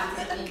have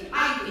to think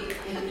my feet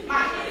and my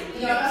head.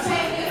 You know what I'm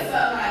saying? So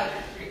like,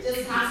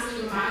 just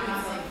constantly remind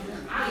myself who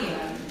I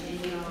am,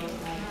 and you know,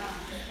 like,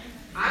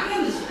 I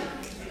am the shit.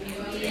 You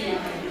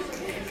know,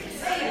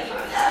 say it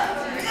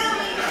myself.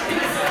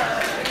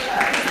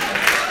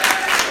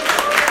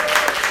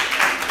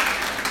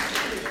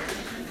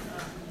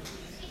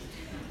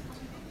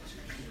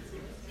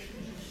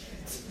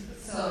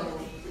 So,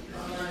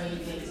 I'm learning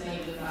things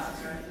negative about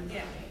her.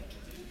 Yeah.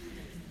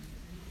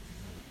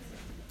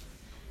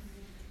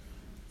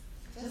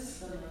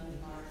 Just the money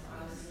part,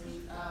 honestly.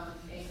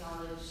 In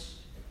college,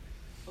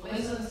 but when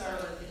it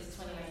started with it's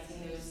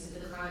 2019, there was the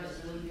decline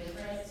is really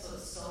different. So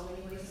it's so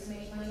many ways to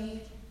make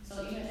money.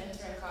 So even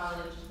entering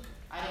college,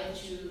 I didn't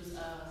choose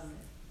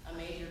a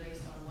major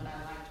based on what I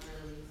liked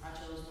really. I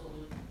chose what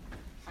would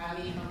have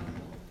me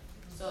comfortable.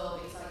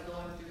 So it's like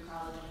going through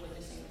college and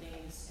witnessing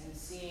things and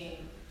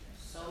seeing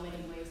so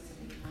many ways to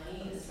make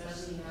money,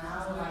 especially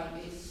now.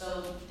 Like it's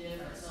so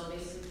different. So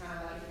basically,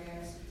 kind of like your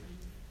parents,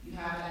 you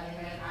have that in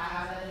your head. I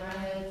have that in my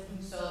head.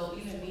 So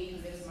even me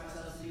convincing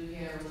myself to do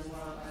hair was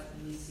more like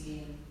me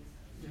seeing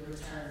the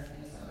return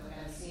and stuff like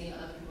that. And seeing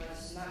other people,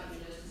 it's not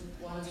even just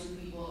one or two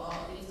people.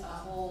 It's a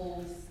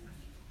whole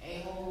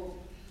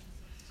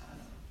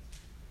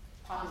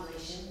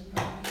population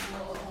of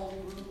people, a whole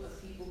group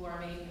of people who are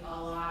making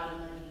a lot of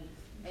money.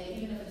 And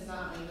even if it's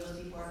not money, those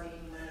people are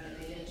making money and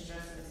they didn't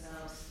stress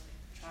themselves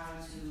trying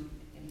to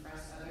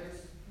impress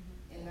others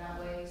in that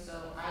way.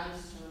 So I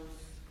just chose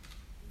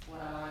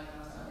what I like,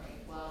 and I was like, okay,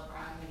 well,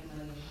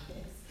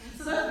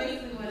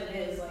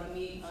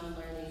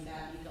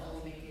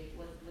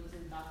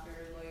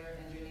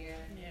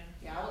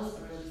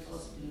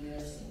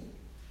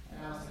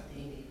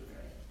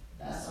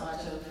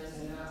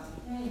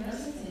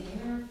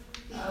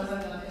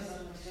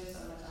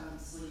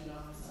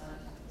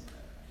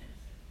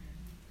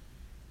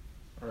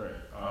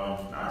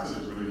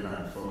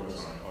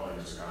 focus on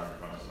audience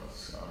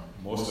consequences.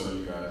 Most of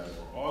you guys,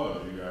 or all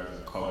of you guys,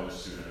 are college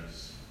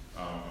students,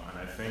 and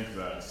I think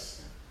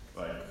that's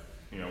like,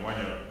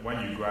 when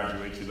you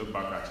graduate, you look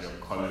back at your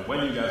college.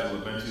 When you guys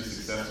will eventually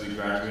successfully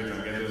graduate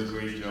and get those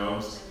great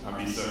jobs and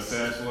be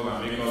successful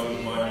and make all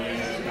this money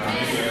and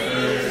make your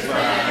career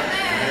fly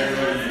and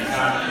everybody be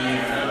happy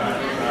and all that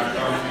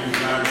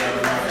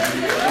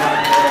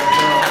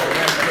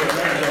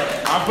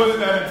I'm putting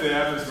that into the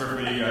atmosphere for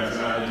you guys.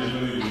 I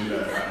genuinely believe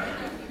that.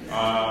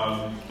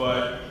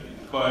 But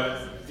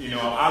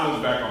I look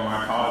back on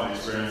my college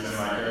experience and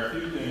like there are a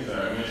few things that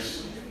I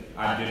wish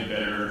I did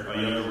better,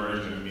 a younger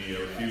version of me,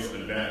 or a few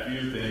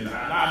things.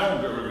 I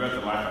don't regret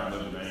the life I've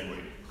lived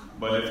anyway.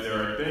 But if there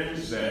are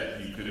things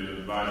that you could have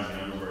advised a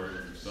younger version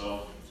of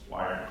yourself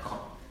while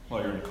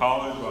you're in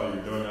college, while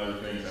you're doing other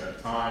things at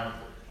the time,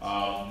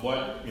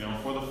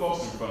 for the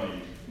folks in front of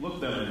you, look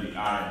them in the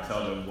eye and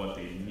tell them what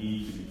they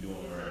need to be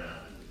doing right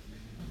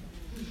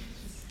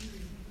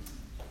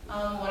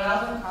now. When I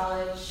was in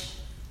college,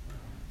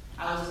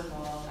 I was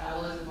involved. I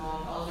was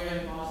very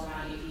involved in my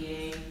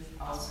APA.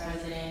 I was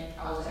president.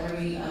 I was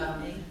every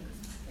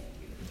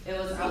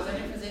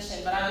position,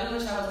 but I do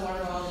wish I was more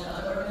involved in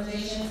other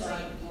organizations,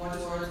 like more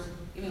towards,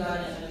 even though I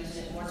didn't use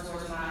it, more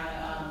towards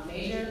my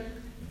major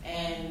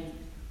and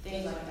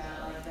things like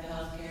that, like the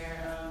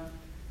healthcare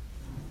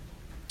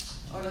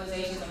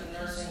organizations, like the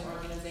nursing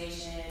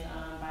organization,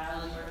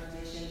 biology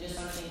organization, just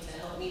something to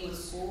help me with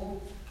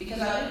school,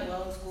 because I did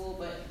well in school,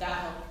 but that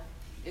help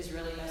is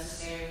really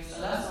necessary.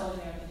 So that's the only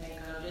thing I can think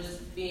of,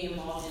 just being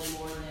involved in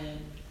more than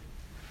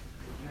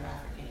your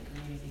African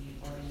community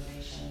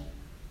organization.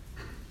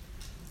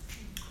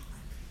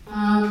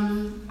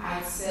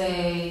 I'd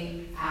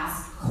say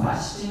ask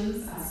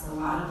questions, ask a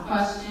lot of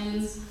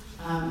questions,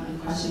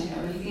 and question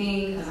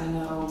everything, because I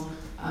know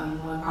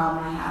one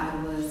problem I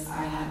had was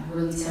I had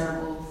really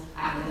terrible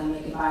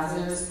academic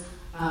advisors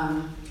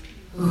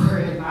who were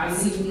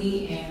advising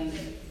me and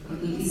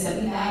completely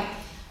set me back.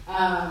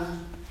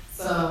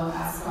 So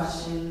ask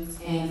questions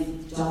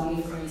and don't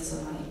be afraid to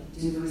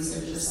do the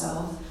research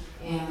yourself,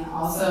 and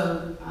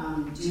also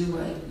do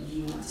what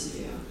you want to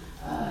do.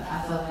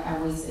 I feel like I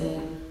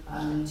wasted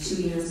 2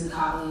 years in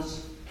college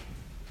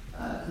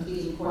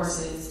completing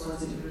courses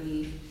towards a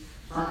degree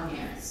from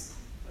parents,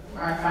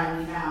 where I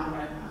finally found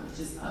what I wanted, which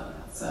is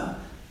uphill. So.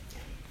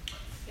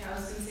 Yeah, I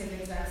was going to say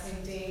the exact same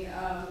thing.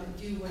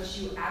 Do what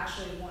you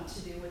actually want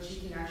to do, what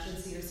you can actually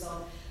see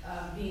yourself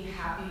being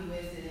happy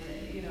with,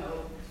 and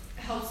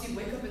helps you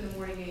wake up in the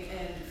morning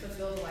and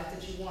fulfill the life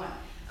that you want.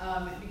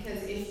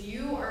 Because if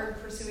you are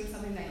pursuing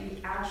something that you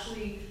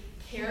actually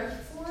care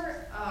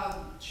for,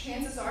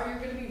 chances are you're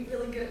going to be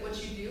really good at what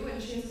you do,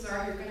 and chances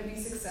are you're going to be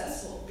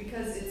successful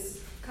because it's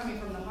coming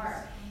from the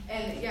heart.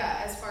 And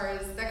yeah, as far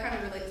as that kind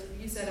of relates,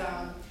 you said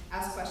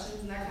ask questions,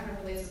 and that kind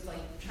of relates with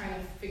trying to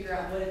figure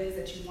out what it is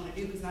that you want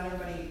to do, because not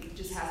everybody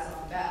just has it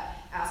off the bat.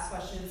 Ask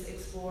questions,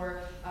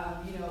 explore.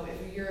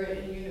 If you're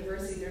in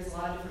university, there's a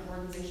lot of different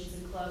organizations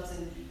and clubs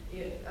and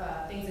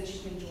things that you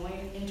can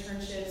join,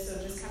 internships.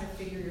 So just kind of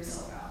figure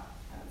yourself out,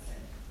 I would say.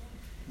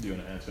 Do you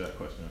want to answer that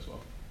question as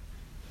well?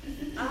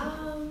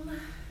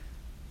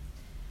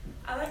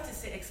 I like to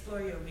say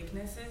explore your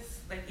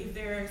weaknesses. Like if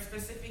there are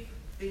specific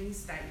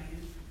things that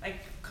you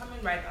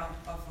coming right off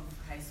of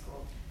high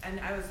school, and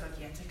I was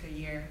lucky, I took a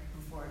year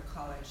before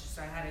college,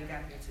 so I had a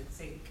gap year to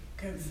think,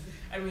 because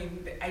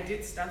I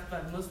did stuff,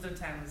 but most of the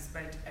time I was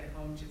spent at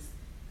home just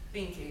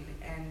thinking.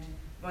 And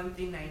one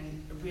thing I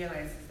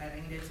realized is that I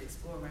needed to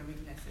explore my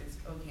weaknesses.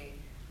 Okay,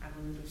 I'm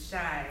a little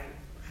shy.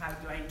 How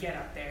do I get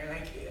up there?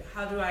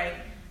 How do I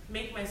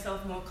make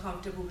myself more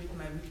comfortable with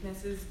my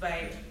weaknesses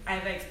by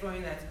either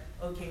exploring that,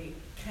 okay,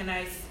 can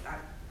I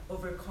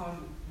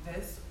overcome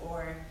this,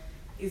 or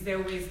is there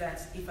ways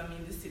that if I'm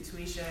in this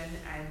situation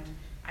and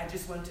I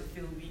just want to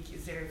feel weak,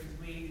 is there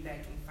a way that I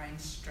can find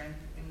strength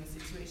in the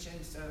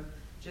situation? So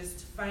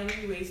just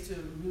finding ways to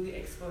really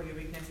explore your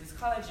weaknesses.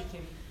 College, you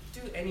can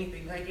do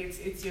anything.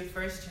 It's your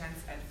first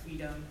chance at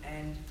freedom,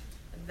 and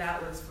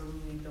that was for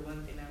me the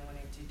one thing I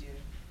wanted to do.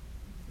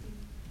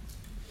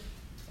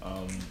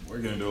 We're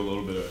going to do a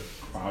little bit of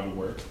crowd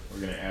work.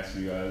 We're going to ask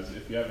you guys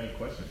if you have any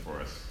questions for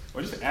us.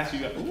 Or just ask you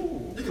guys.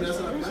 Ooh. You can ask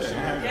that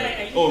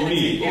question. Oh,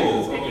 me.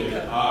 Oh,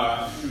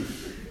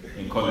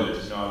 okay. In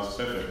college. I was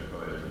perfect in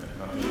college.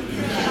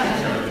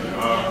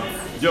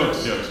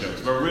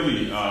 Jokes. But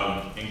really,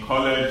 in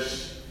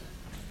college,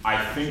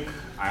 I think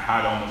I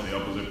had almost the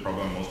opposite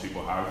problem most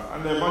people have.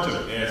 And there are a bunch of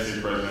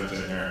ASA presidents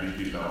in here,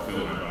 VPs that will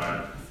feel my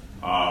vibe.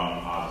 I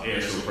was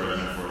ASO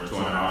president for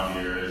 2.5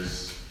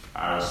 years.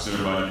 I was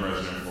student body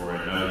president for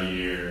another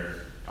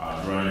year. I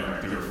was running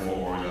 3 or 4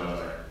 orgs. I was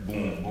like,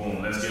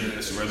 boom, let's get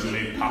this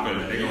resume popping.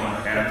 They're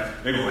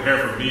gonna hear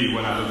from me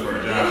when I look for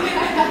a job.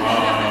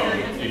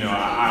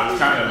 I was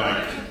kind of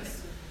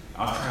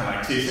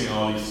like chasing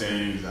all these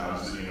things. I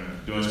was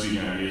doing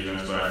speaking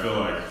engagements, but I feel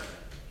like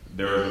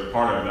there was a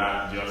part of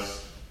that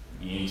just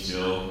being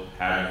chill,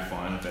 having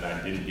fun that I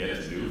didn't get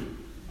to do.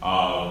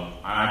 And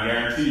I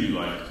guarantee you,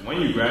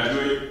 when you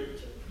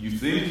graduate, you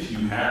think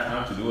you have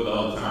time to do it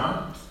all the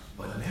time.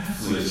 but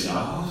Netflix,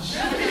 y'all.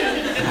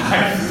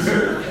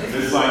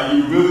 It's like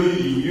you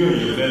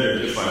and your bed are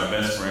just like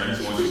best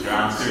friends once you get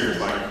out serious.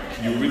 Like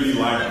you really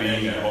like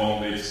being at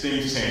home.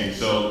 Things change.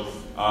 So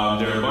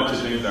there are a bunch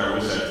of things that I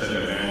wish I took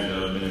advantage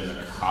of in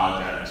a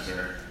college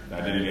atmosphere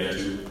that I didn't get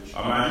to.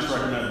 I just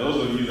recommend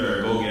those of you that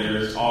are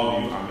go-getters, all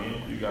of you. I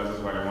mean, you guys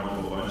look like a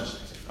wonderful bunch.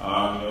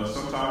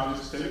 Sometimes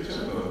just take a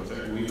chill,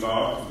 take a week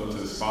off, go to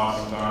the spa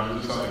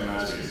sometimes, do something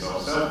nice for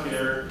yourself.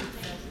 Self-care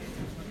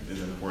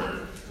is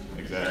important.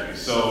 Exactly.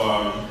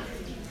 So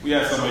we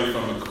had somebody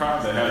from the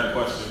crowd that had a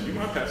question. Do you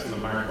mind passing the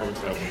microphone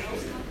to them?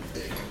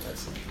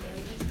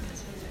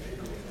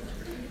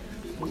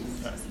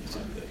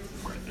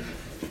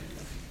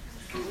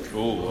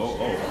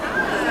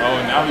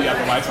 Oh, now we got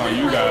the lights on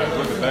you guys.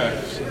 Look at that.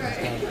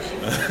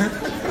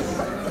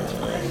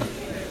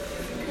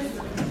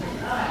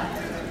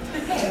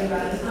 Hey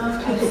everybody, I just want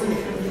to thank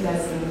you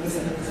guys for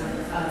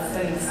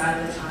setting aside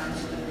the time to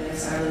do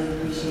this. I really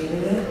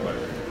appreciated it.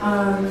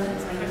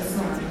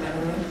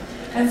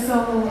 And so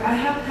I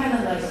have kind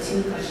of like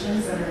two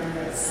questions that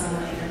are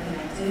somewhat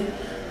interconnected,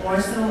 more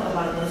so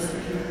about those of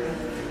you who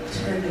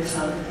turn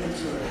yourself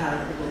into a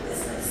palatable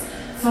business.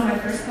 So my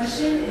first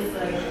question is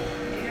like,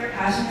 if your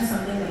passion is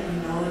something that you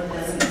know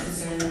doesn't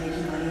necessarily make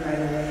you money right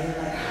away,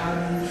 like how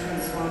do you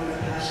transform your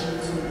passion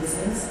into a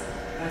business?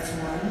 That's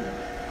one.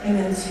 And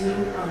then two,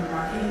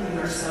 marketing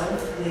yourself,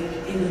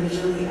 like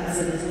individually as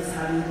a business,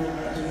 how do you go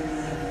about doing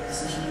that?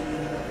 Social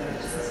media,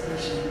 whatever, just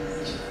inspiration.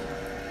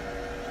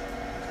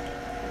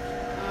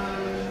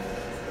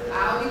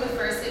 I'll be the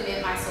first to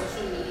admit my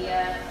social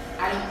media,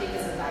 I don't think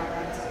is a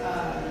direct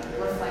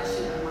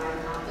reflection of my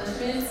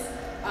accomplishments.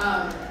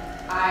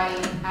 I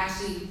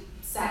actually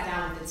sat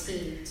down with the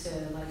team to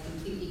like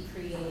completely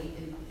create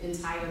an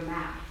entire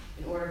map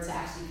in order to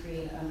actually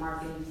create a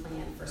marketing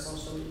plan for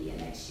social media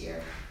next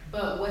year.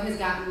 But what has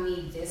gotten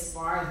me thus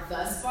far,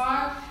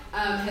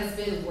 has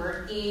been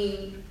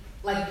working,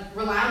 like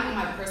relying on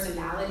my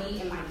personality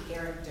and my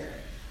character.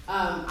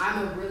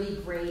 I'm a really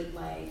great,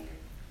 like,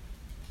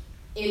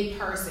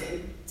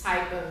 in-person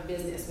type of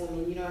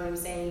businesswoman, you know what I'm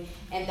saying?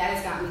 And that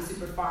has gotten me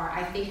super far.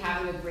 I think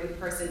having a great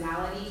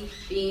personality,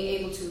 being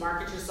able to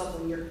market yourself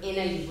when you're in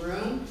a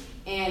room,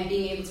 and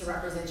being able to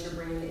represent your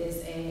brand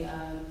is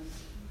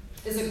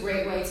a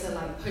great way to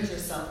like put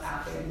yourself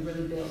out there and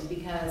really build.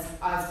 Because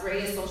as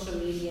great as social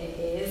media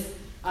is,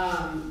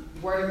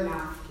 word of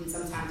mouth can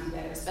sometimes be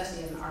better,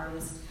 especially as an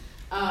artist.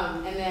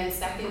 And then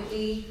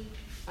secondly,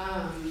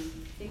 I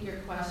think your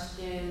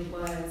question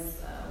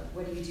was,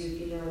 what do you do if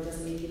you know it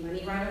doesn't make you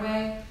money right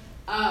away?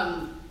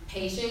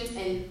 Patience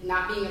and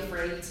not being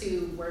afraid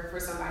to work for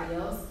somebody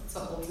else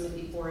to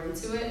ultimately pour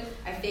into it.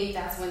 I think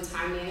that's when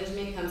time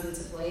management comes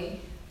into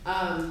play.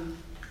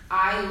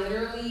 I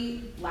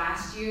literally,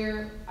 last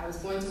year, I was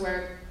going to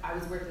work, I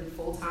was working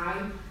full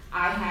time.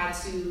 I had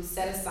to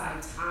set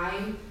aside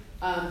time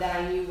that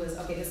I knew was,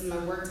 okay, this is my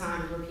work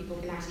time where people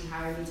can actually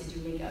hire me to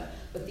do makeup.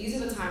 But these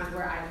are the times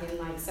where I can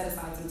like set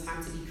aside some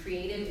time to be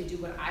creative and do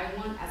what I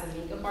want as a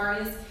makeup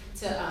artist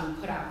to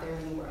put out there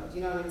in the world.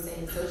 You know what I'm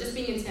saying? So just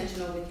being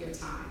intentional with your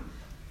time.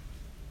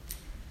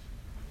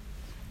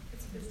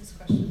 It's a business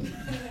question.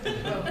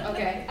 Oh,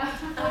 okay.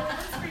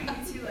 That's for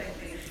you too, I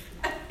think.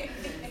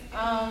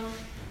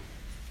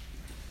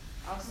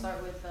 I'll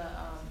start with the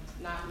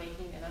not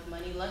making enough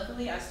money.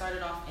 Luckily, I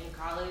started off in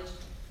college,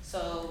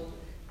 so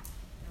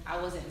I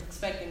wasn't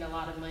expecting a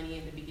lot of money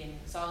in the beginning.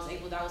 So I was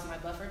able, that was my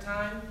buffer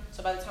time.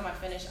 So by the time I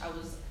finished, I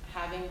was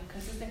having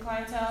consistent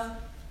clientele.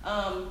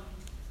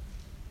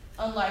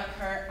 Unlike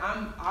her,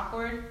 I'm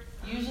awkward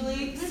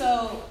usually,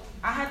 so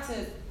I had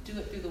to do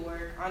it through the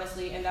work,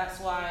 honestly, and that's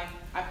why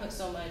I put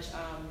so much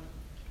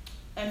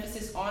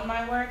emphasis on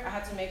my work. I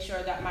had to make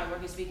sure that my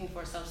work is speaking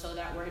for itself, so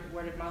that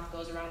word of mouth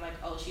goes around like,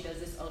 oh, she does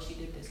this, oh, she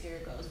did this, here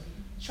it goes.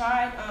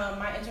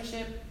 My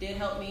internship did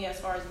help me as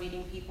far as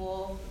meeting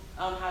people,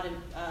 how to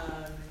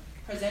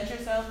present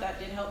yourself. That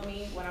did help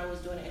me when I was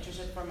doing an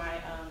internship for my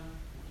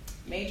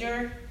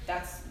major.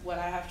 That's what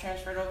I have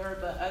transferred over,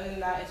 but other than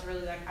that, it's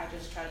really like I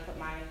just try to put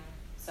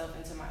myself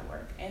into my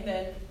work. And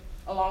then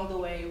along the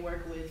way,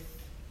 work with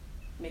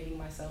making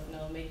myself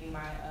known, making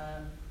my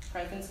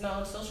presence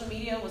known. Social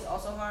media was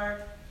also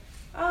hard.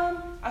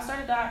 I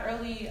started that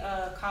early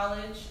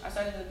college. I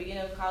started in the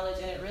beginning of college,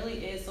 and it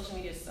really is, social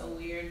media is so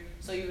weird,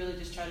 so you really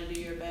just try to do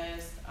your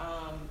best.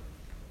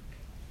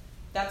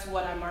 That's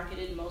what I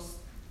marketed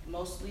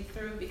mostly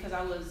through, because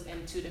I was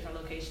in 2 different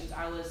locations.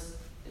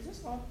 Is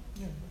this on?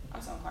 Yeah. I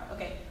sound quiet.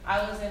 Okay.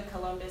 I was in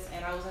Columbus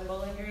and I was in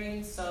Bowling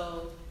Green,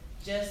 so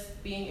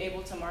just being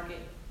able to market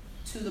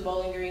to the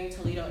Bowling Green,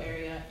 Toledo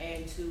area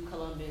and to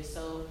Columbus.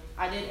 So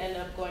I did end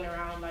up going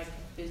around like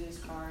business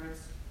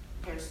cards,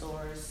 hair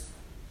stores,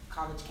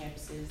 college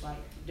campuses, like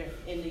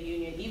in the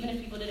union. Even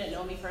if people didn't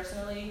know me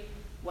personally,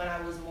 when I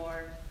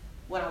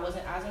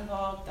wasn't as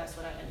involved, that's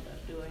what I ended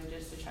up doing,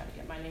 just to try to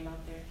get my name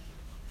out there.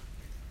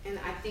 And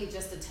I think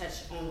just to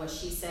touch on what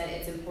she said,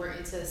 it's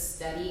important to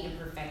study and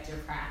perfect your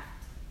craft.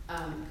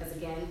 Because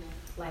again,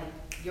 like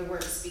your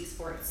work speaks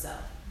for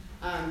itself.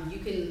 You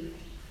can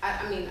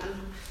I mean,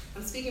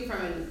 I'm speaking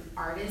from an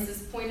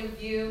artist's point of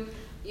view.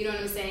 You know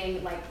what I'm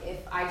saying? Like, if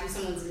I do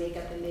someone's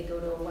makeup and they go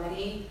to a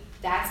wedding,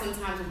 that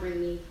sometimes will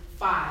bring me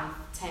 5,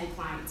 10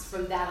 clients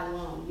from that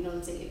alone. You know what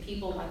I'm saying? If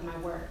people like my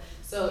work.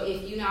 So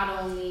if you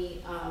not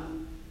only,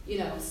 you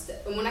know,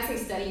 when I say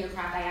study your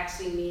craft, I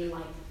actually mean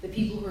like the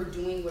people who are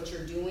doing what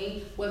you're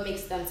doing, what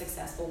makes them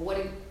successful?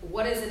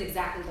 What is it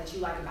exactly that you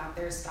like about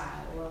their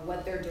style or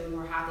what they're doing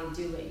or how they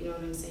do it? You know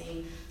what I'm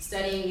saying?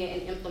 Studying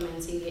it and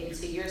implementing it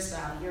into your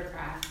style, your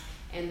craft,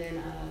 and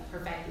then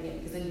perfecting it,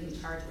 because then you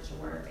can charge what you're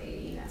worth,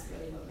 baby, and that's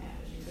really what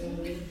matters. You feel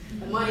me?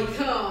 The money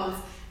comes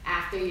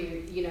after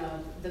you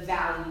know, the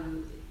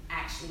value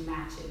actually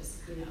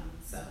matches, you know.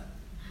 So,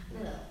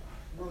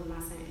 ruin my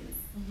sentence.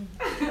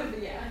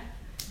 But yeah.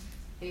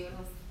 Anyone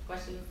else?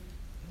 Questions?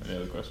 Any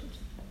other questions?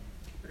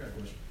 I got a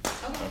question.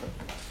 Okay.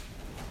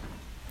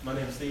 My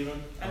name is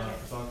Steven.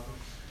 Okay.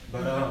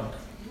 But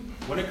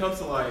when it comes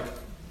to like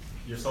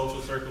your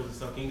social circles and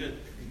stuff, can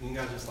you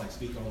guys just like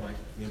speak on like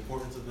the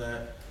importance of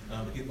that?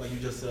 Like you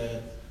just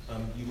said,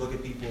 you look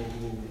at people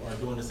who are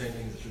doing the same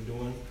things that you're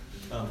doing,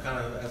 kind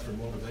of as for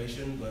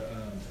motivation. But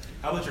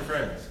how about your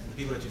friends, the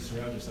people that you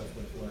surround yourself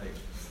with? Like,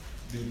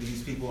 do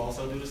these people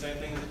also do the same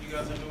things that you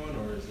guys are doing,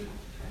 or is it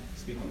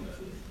speak on that?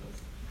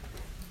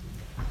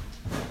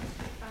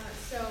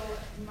 So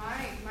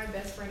my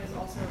best friend is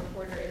also a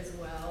reporter as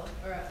well,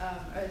 or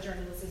a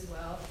journalist as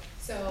well.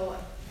 So,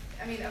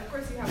 I mean, of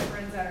course you have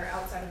friends that are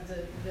outside of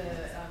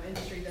the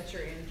industry that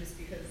you're in, just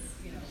because,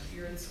 you know,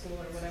 you're in school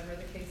or whatever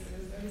the case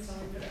is. I'm just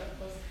telling you that up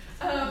close.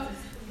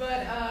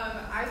 But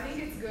I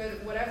think it's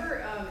good,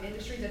 whatever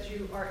industry that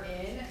you are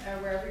in,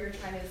 wherever you're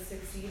trying to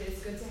succeed,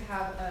 it's good to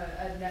have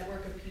a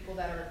network of people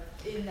that are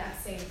in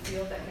that same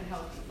field that can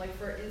help you. Like,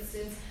 for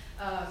instance,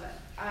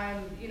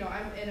 I'm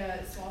in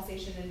a small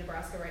station in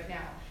Nebraska right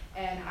now,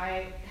 and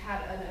I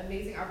had an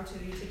amazing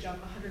opportunity to jump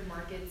 100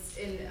 markets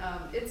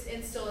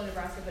it's still in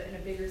Nebraska, but in a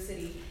bigger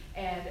city.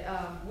 And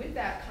with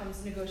that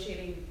comes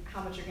negotiating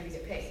how much you're going to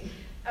get paid.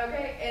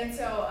 Okay, and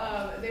so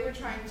they were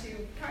trying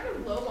to kind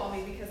of lowball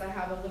me because I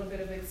have a little bit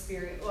of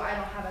experience. Well, I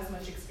don't have as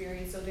much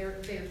experience, so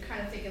they're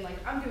kind of thinking like,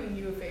 I'm doing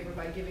you a favor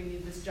by giving you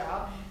this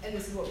job, and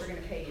this is what we're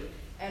going to pay you.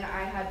 And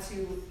I had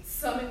to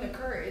summon the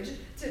courage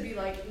to be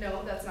like,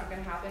 no, that's not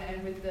going to happen.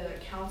 And with the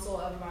counsel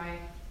of my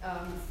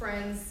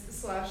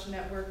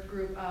friends/network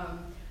group,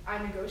 I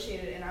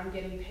negotiated, and I'm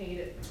getting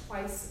paid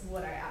twice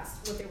what I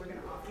asked, what they were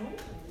going to offer.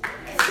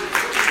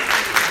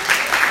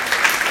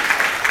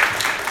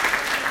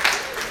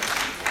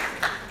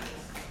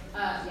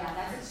 Yeah,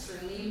 that's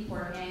extremely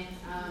important.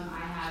 I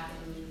have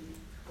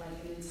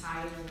an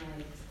entire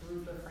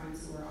group of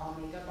friends who are all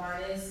makeup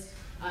artists.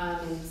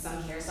 And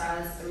some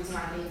hairstylists. The reason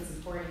why I think it's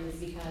important is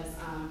because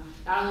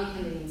not only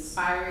can they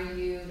inspire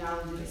you,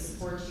 not only do they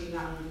support you,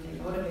 not only do they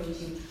motivate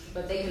you,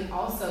 but they can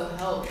also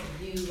help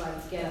you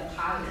get up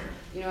higher.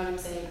 You know what I'm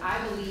saying?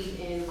 I believe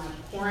in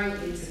pouring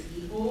into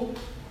people,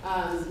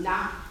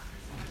 not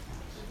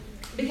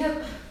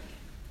because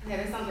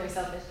that sounds very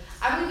selfish.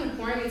 I believe in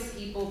pouring into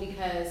people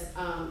because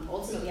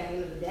ultimately at the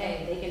end of the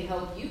day, they can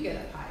help you get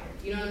up higher.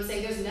 You know what I'm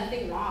saying? There's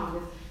nothing wrong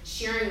with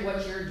sharing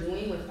what you're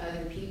doing with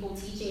other people,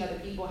 teaching other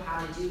people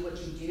how to do what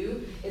you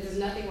do. There's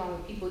nothing wrong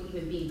with people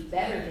even being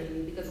better than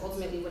you, because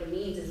ultimately what it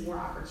means is more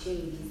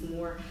opportunities,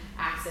 more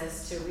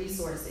access to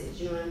resources,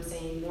 you know what I'm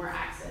saying? More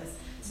access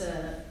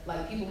to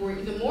people who are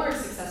even more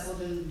successful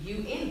than you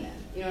and them,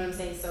 you know what I'm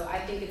saying? So I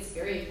think it's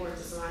very important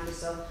to surround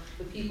yourself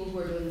with people who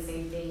are doing the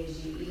same thing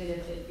as you, even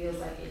if it feels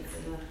like it's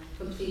in a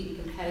completely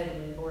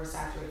competitive or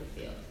saturated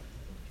field.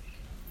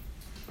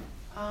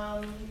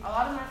 A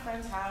lot of my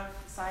friends have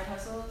side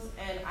hustles,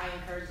 and I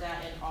encourage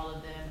that in all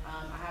of them.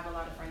 I have a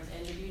lot of friends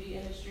in the beauty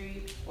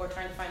industry or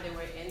trying to find their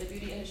way in the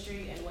beauty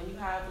industry, and when you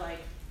have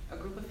a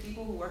group of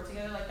people who work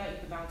together like that, you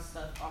can bounce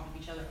stuff off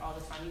of each other all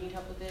the time. You need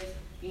help with this,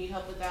 you need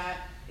help with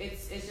that.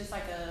 It's just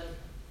like a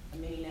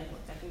mini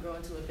network that can grow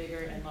into a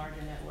bigger and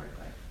larger network,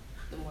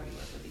 the more you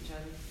work with each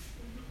other.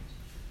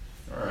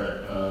 All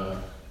right,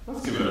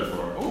 let's give it up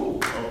for no.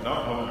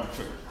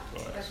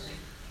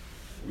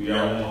 We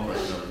got one more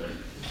question over there.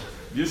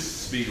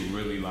 Just speak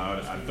really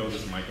loud. I throw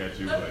this mic at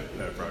you, but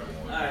that probably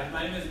won't. All right,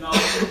 my name is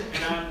Malcolm,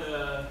 and I'm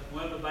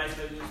one of the vice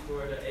presidents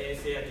for the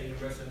ASA at the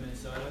University of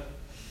Minnesota.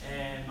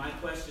 And my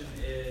question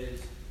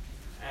is,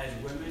 as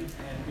women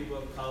and people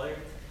of color,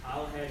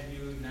 how have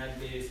you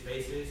navigated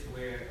spaces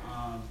where,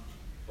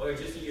 or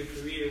just in your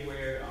career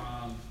where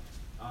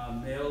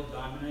male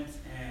dominance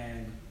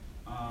and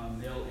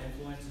male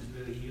influence is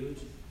really huge?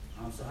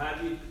 So how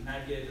have you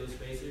navigated those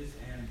spaces,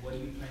 and what do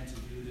you plan to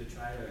do to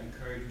try to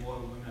encourage more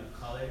women of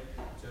color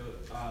to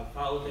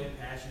follow their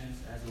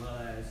passions as well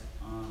as,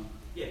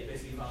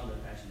 basically follow their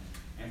passions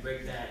and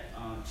break that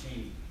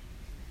chain?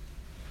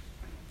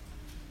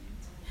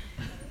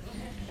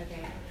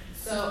 Okay,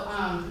 so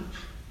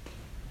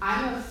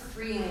I'm a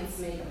freelance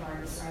makeup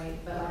artist, right?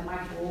 But my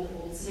goal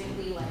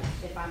ultimately,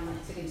 if I'm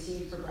to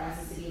continue to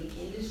progress, is to be an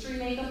industry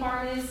makeup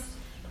artist.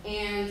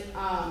 And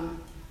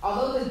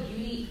although the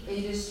beauty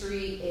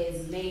industry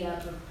is made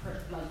up of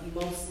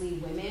mostly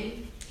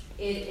women,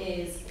 it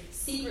is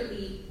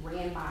secretly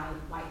ran by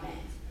white men.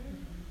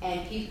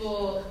 And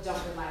people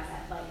don't realize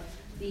that. Like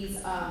these,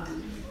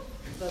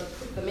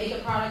 the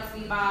makeup products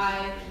we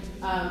buy,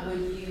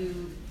 when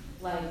you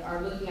like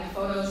are looking at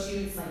photo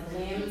shoots, like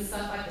glam and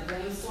stuff, like the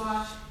glam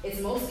squad, it's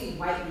mostly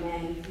white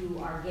men who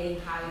are getting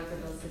hired for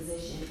those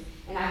positions.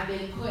 And I've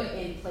been put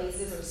in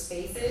places or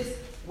spaces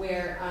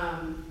where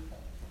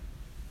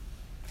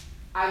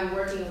I'm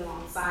working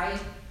alongside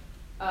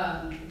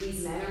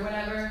these men or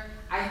whatever.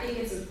 I think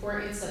it's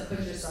important to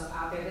put yourself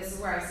out there. This is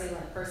where I say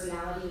like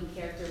personality and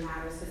character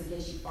matters because it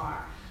gets you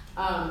far.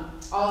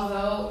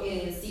 Although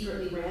it is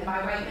secretly ran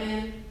by white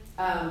men,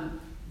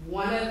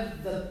 one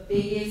of the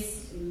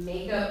biggest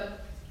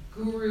makeup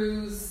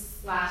gurus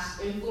 /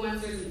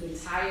 influencers in the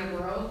entire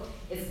world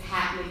is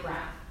Pat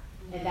McGrath.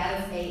 And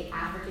that is a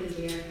African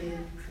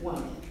American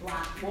woman,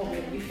 black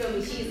woman. You feel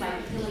me? She is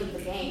like killing the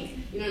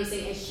game. You know what I'm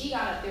saying? And she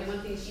got up there,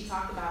 one thing she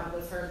talked about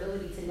was her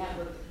ability to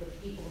network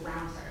with people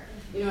around her.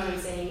 You know what I'm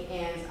saying?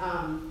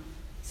 And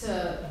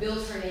to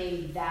build her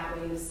name that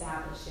way and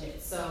establish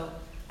it. So,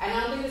 and I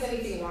don't think there's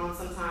anything wrong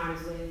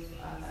sometimes with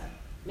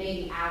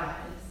making allies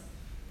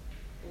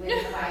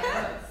with like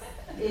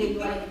in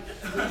like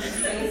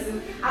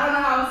spaces. I don't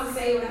know how else to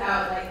say it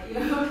without like, you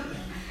know,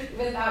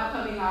 without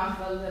coming off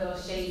a little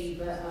shady,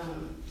 but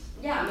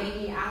yeah,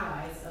 making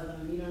allies of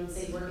them, you know what I'm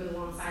saying, working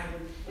alongside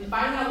them and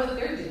finding out what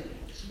they're doing.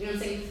 You know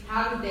what I'm saying?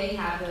 How do they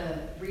have the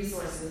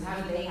resources?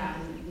 How do they have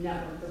the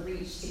network, the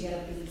reach to get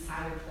up in these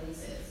higher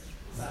places?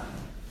 So,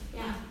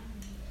 yeah,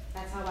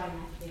 that's how I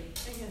navigate.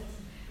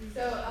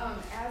 So,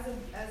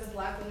 as a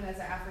black woman, as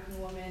an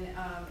African woman,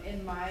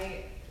 in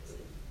my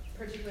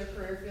particular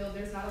career field,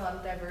 there's not a lot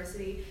of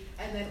diversity.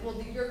 And then, well,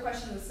 your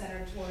question was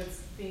centered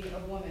towards being a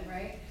woman,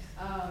 right?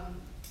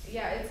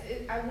 Yeah,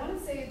 I want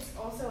to say it's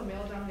also a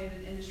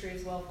male-dominated industry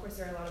as well. Of course,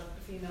 there are a lot of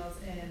females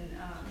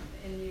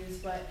in news,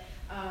 but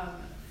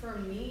for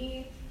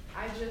me,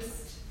 I don't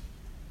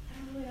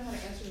really know how to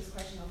answer this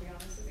question, I'll be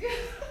honest with you.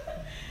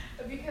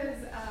 Because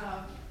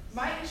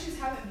my issues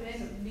haven't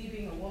been me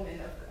being a woman,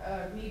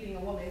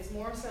 it's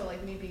more so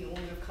like me being a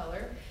woman of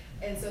color.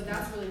 And so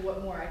that's really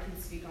what more I can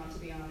speak on, to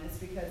be honest,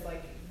 because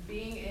like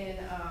being in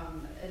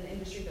an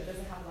industry that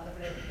doesn't have a lot of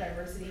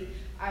diversity,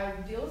 I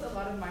deal with a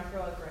lot of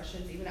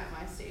microaggressions even at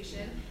my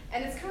station.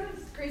 And it's kind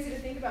of crazy to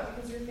think about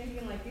because you're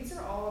thinking like these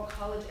are all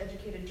college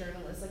educated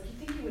journalists. Like you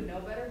think you would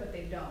know better, but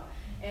they don't.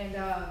 And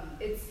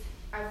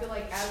I feel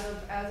like as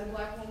a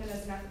black woman,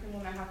 as an African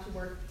woman, I have to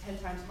work 10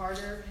 times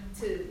harder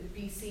to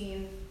be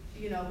seen,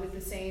 you know, with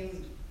the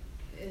same,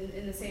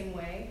 in the same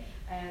way.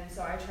 And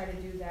so I try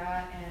to do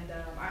that, and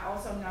I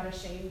also am not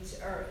ashamed,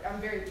 or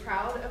I'm very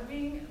proud of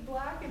being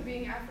black and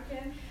being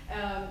African,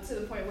 to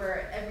the point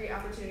where every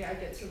opportunity I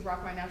get to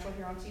rock my natural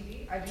hair on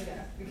TV, I do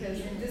that, because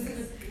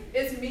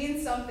it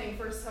means something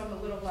for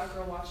some little black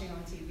girl watching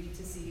on TV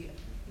to see,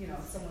 you know,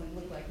 someone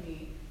look like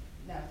me,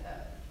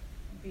 that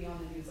be on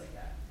the news like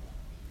that.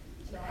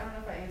 So I don't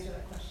know if I answered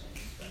that question.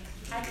 But.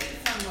 I think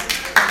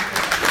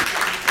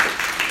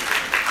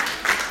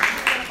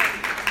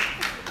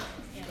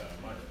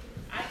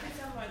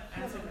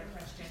answer that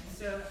question.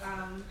 So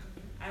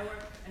I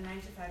work a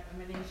 9 to 5.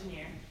 I'm an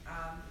engineer,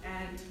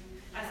 and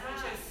as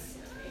much as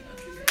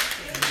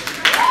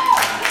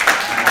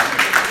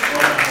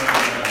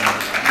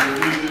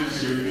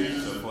she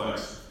refuses to flex.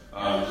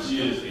 She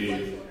is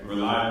a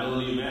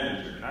reliability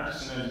manager, not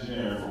just an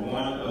engineer, for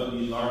one of the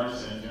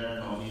largest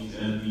engineering companies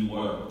in the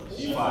world.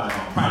 She flies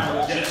on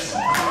private jets.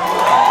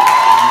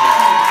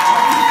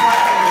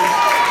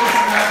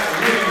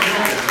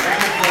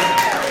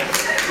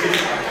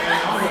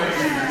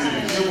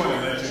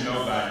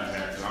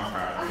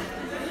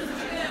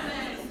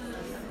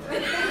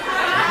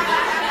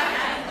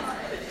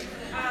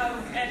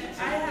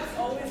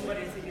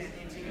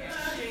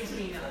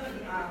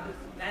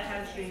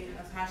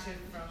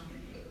 From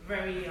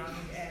very young,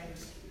 and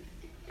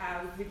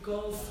the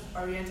goals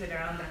oriented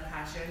around that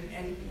passion,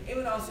 and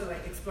even also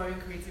like exploring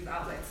creative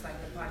outlets like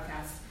the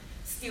podcast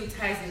still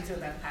ties into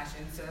that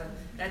passion. So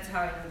that's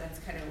how I know that's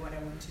kind of what I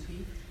want to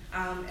be.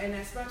 And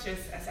as much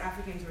as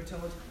Africans were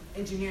told,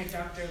 engineer,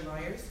 doctor,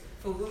 lawyers,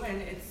 for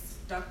women it's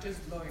doctors,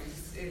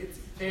 lawyers.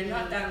 There are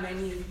not that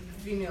many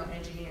female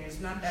engineers,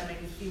 not that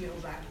many female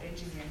black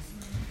engineers.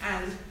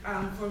 And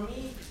for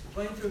me,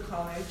 going through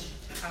college,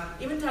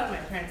 even telling my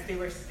parents, they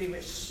were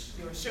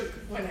shook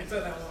when I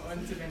told them I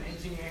wanted to be an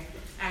engineer.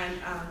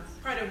 And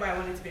part of why I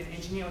wanted to be an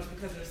engineer was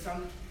because of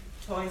some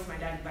toys my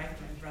dad bought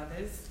for my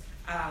brothers,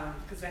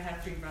 because I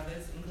had 3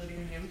 brothers,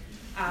 including him.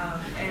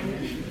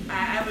 And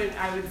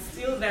I would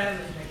steal them,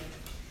 and like,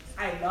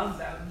 I love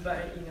them,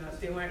 but you know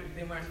they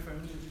weren't for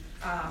me.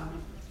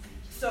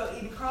 So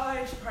in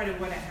college, part of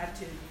what I had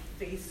to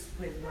face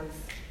with was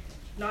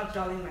not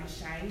dulling my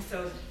shine.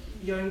 So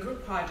you're in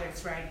group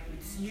projects, right?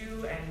 It's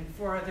you and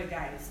 4 other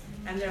guys.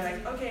 And they're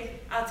like, okay,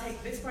 I'll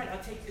take this part,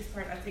 I'll take this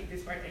part, I'll take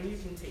this part, and you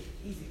can take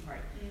the easy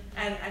part.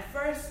 And at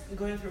first,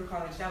 going through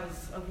college, that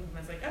was okay. I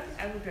was like, okay,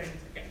 I will do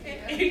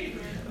it.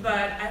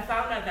 But I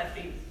found out that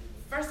they,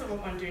 first of all,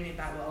 weren't doing it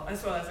that well,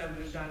 as well as I would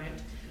have done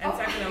it. And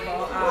second of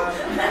all, I'm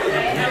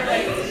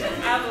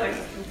like,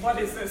 what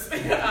is this?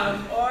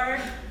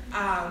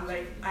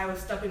 Like I was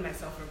stopping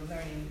myself from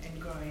learning and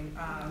growing,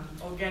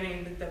 or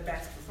getting the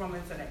best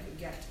performance that I could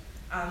get.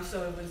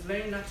 So it was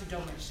learning not to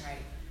don't get shy.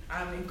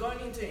 And going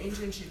into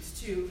internships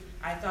too,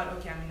 I thought,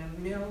 okay, I'm in a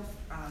male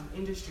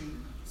industry,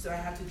 so I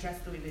have to dress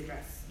the way they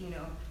dress. You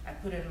know, I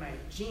put in my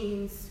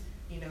jeans,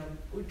 you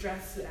know,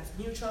 dress as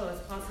neutral as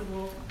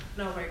possible,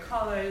 not wear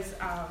collars.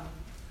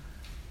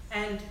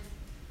 And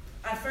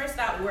at first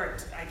that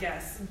worked, I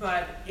guess,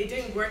 but it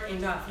didn't work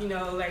enough. You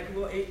know, like,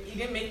 well, it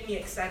didn't make me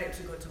excited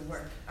to go to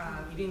work.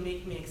 It didn't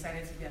make me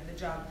excited to be at the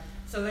job.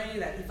 So learning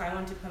that if I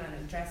want to put on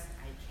a dress,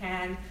 I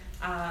can.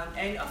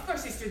 And of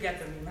course, you still get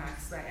the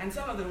remarks, right? And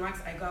some of the remarks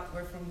I got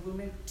were from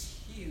women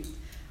too,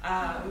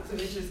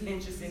 which is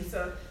interesting.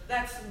 So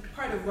that's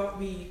part of what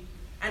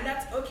and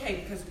that's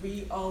okay because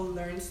we all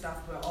learn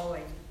stuff. We're all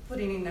like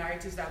putting in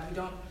narratives that we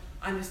don't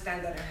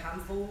understand that are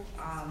harmful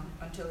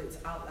until it's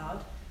out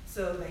loud.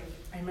 So like,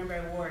 I remember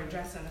I wore a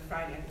dress on a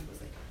Friday and people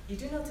was like, you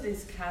do know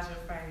today's casual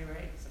Friday,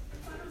 right? So I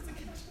thought it was a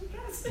casual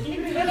dress.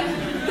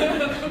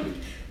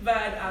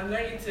 But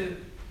learning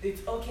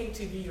it's okay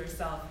to be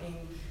yourself.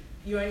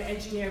 You're an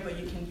engineer, but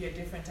you can be a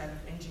different type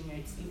of engineer.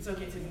 It's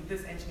okay to be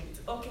this engineer.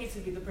 It's okay to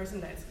be the person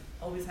that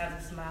always has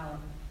a smile,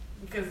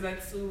 because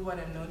that's what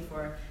I'm known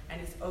for.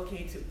 And it's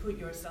okay to put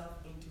yourself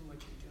into what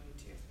you're doing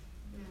too.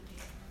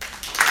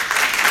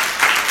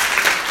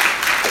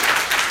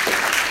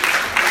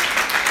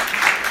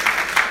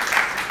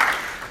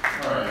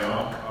 All right,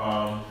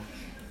 y'all.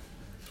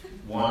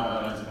 One,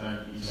 I'd like to thank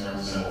each and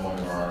every single one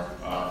of our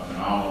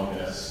phenomenal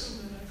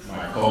guests,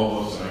 my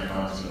co-hosts, and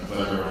it's been a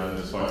pleasure running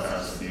this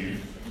podcast with you.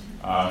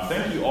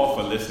 Thank you all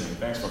for listening.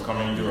 Thanks for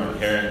coming through and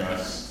hearing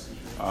us.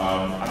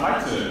 I'd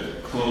like to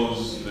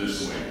close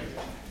this way.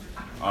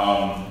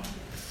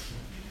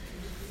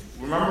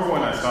 Remember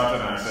when I started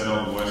and I said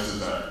all the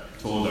voices that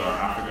told our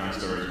African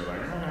stories were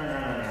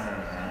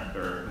like,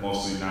 they're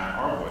mostly not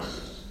our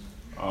voices.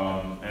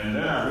 And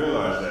then I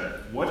realized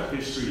that what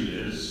history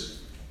is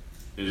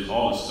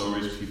all the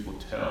stories people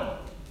tell.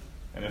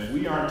 And if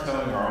we aren't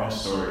telling our own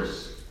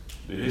stories,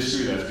 the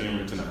history that's being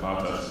written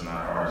about us is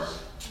not ours.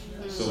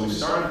 So we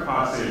started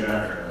Pod Save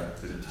Africa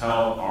to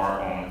tell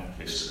our own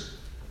history.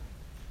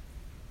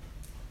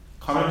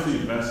 Coming to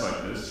events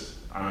like this,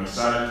 I'm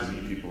excited to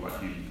meet people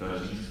like you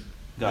because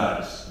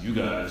you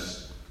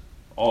guys,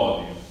 all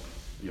of you,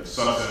 your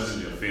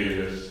successes, your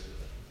failures,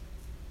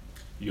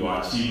 your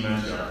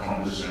achievements, your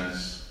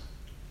accomplishments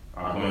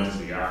are going to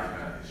the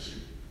African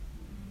history.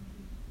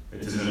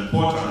 It is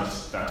important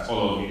that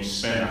all of you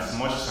spend as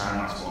much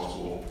time as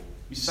possible,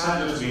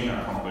 besides just being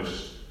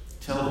accomplished,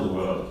 tell the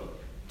world.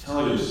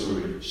 Tell your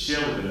story,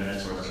 share with the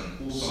next person,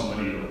 pull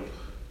somebody up.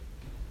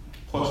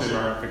 Pod Save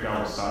Africa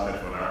was started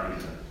for that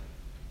reason.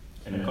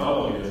 In a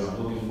couple of years, I'm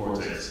looking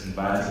forward to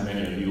inviting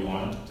many of you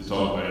on to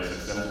talk about your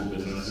successful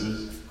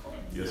businesses,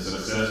 your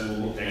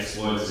successful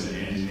exploits in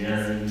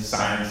engineering,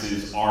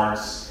 sciences,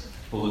 arts,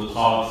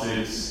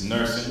 politics,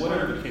 nursing,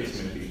 whatever the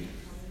case may be.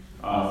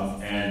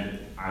 And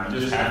I'm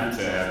just happy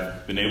to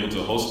have been able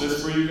to host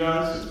this for you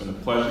guys. It's been a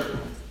pleasure.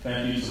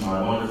 Thank you to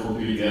my wonderful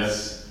few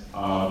guests.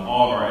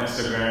 All of our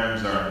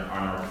Instagrams are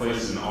on our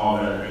place and all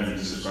that are going to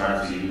be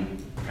subscribed to you.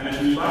 And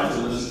if you'd like to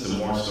listen to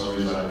more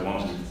stories like the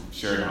ones we've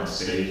shared on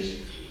stage,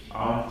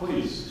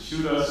 please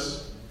shoot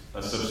us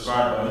a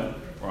subscribe button.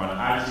 We're on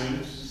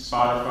iTunes,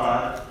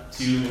 Spotify,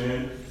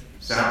 TuneIn,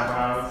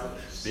 SoundCloud,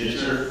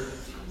 Stitcher,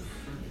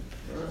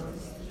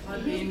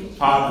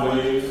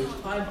 Podwave,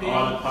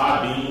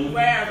 Podbean,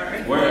 wherever.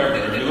 If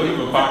you're looking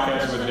for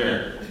podcasts, we're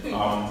there.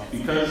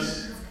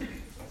 Because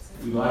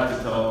we like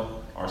to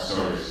tell our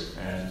stories,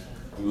 and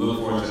we look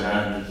forward to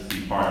having you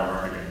be part of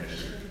our African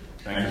history.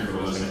 Thank you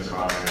for listening to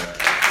Pod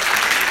Save.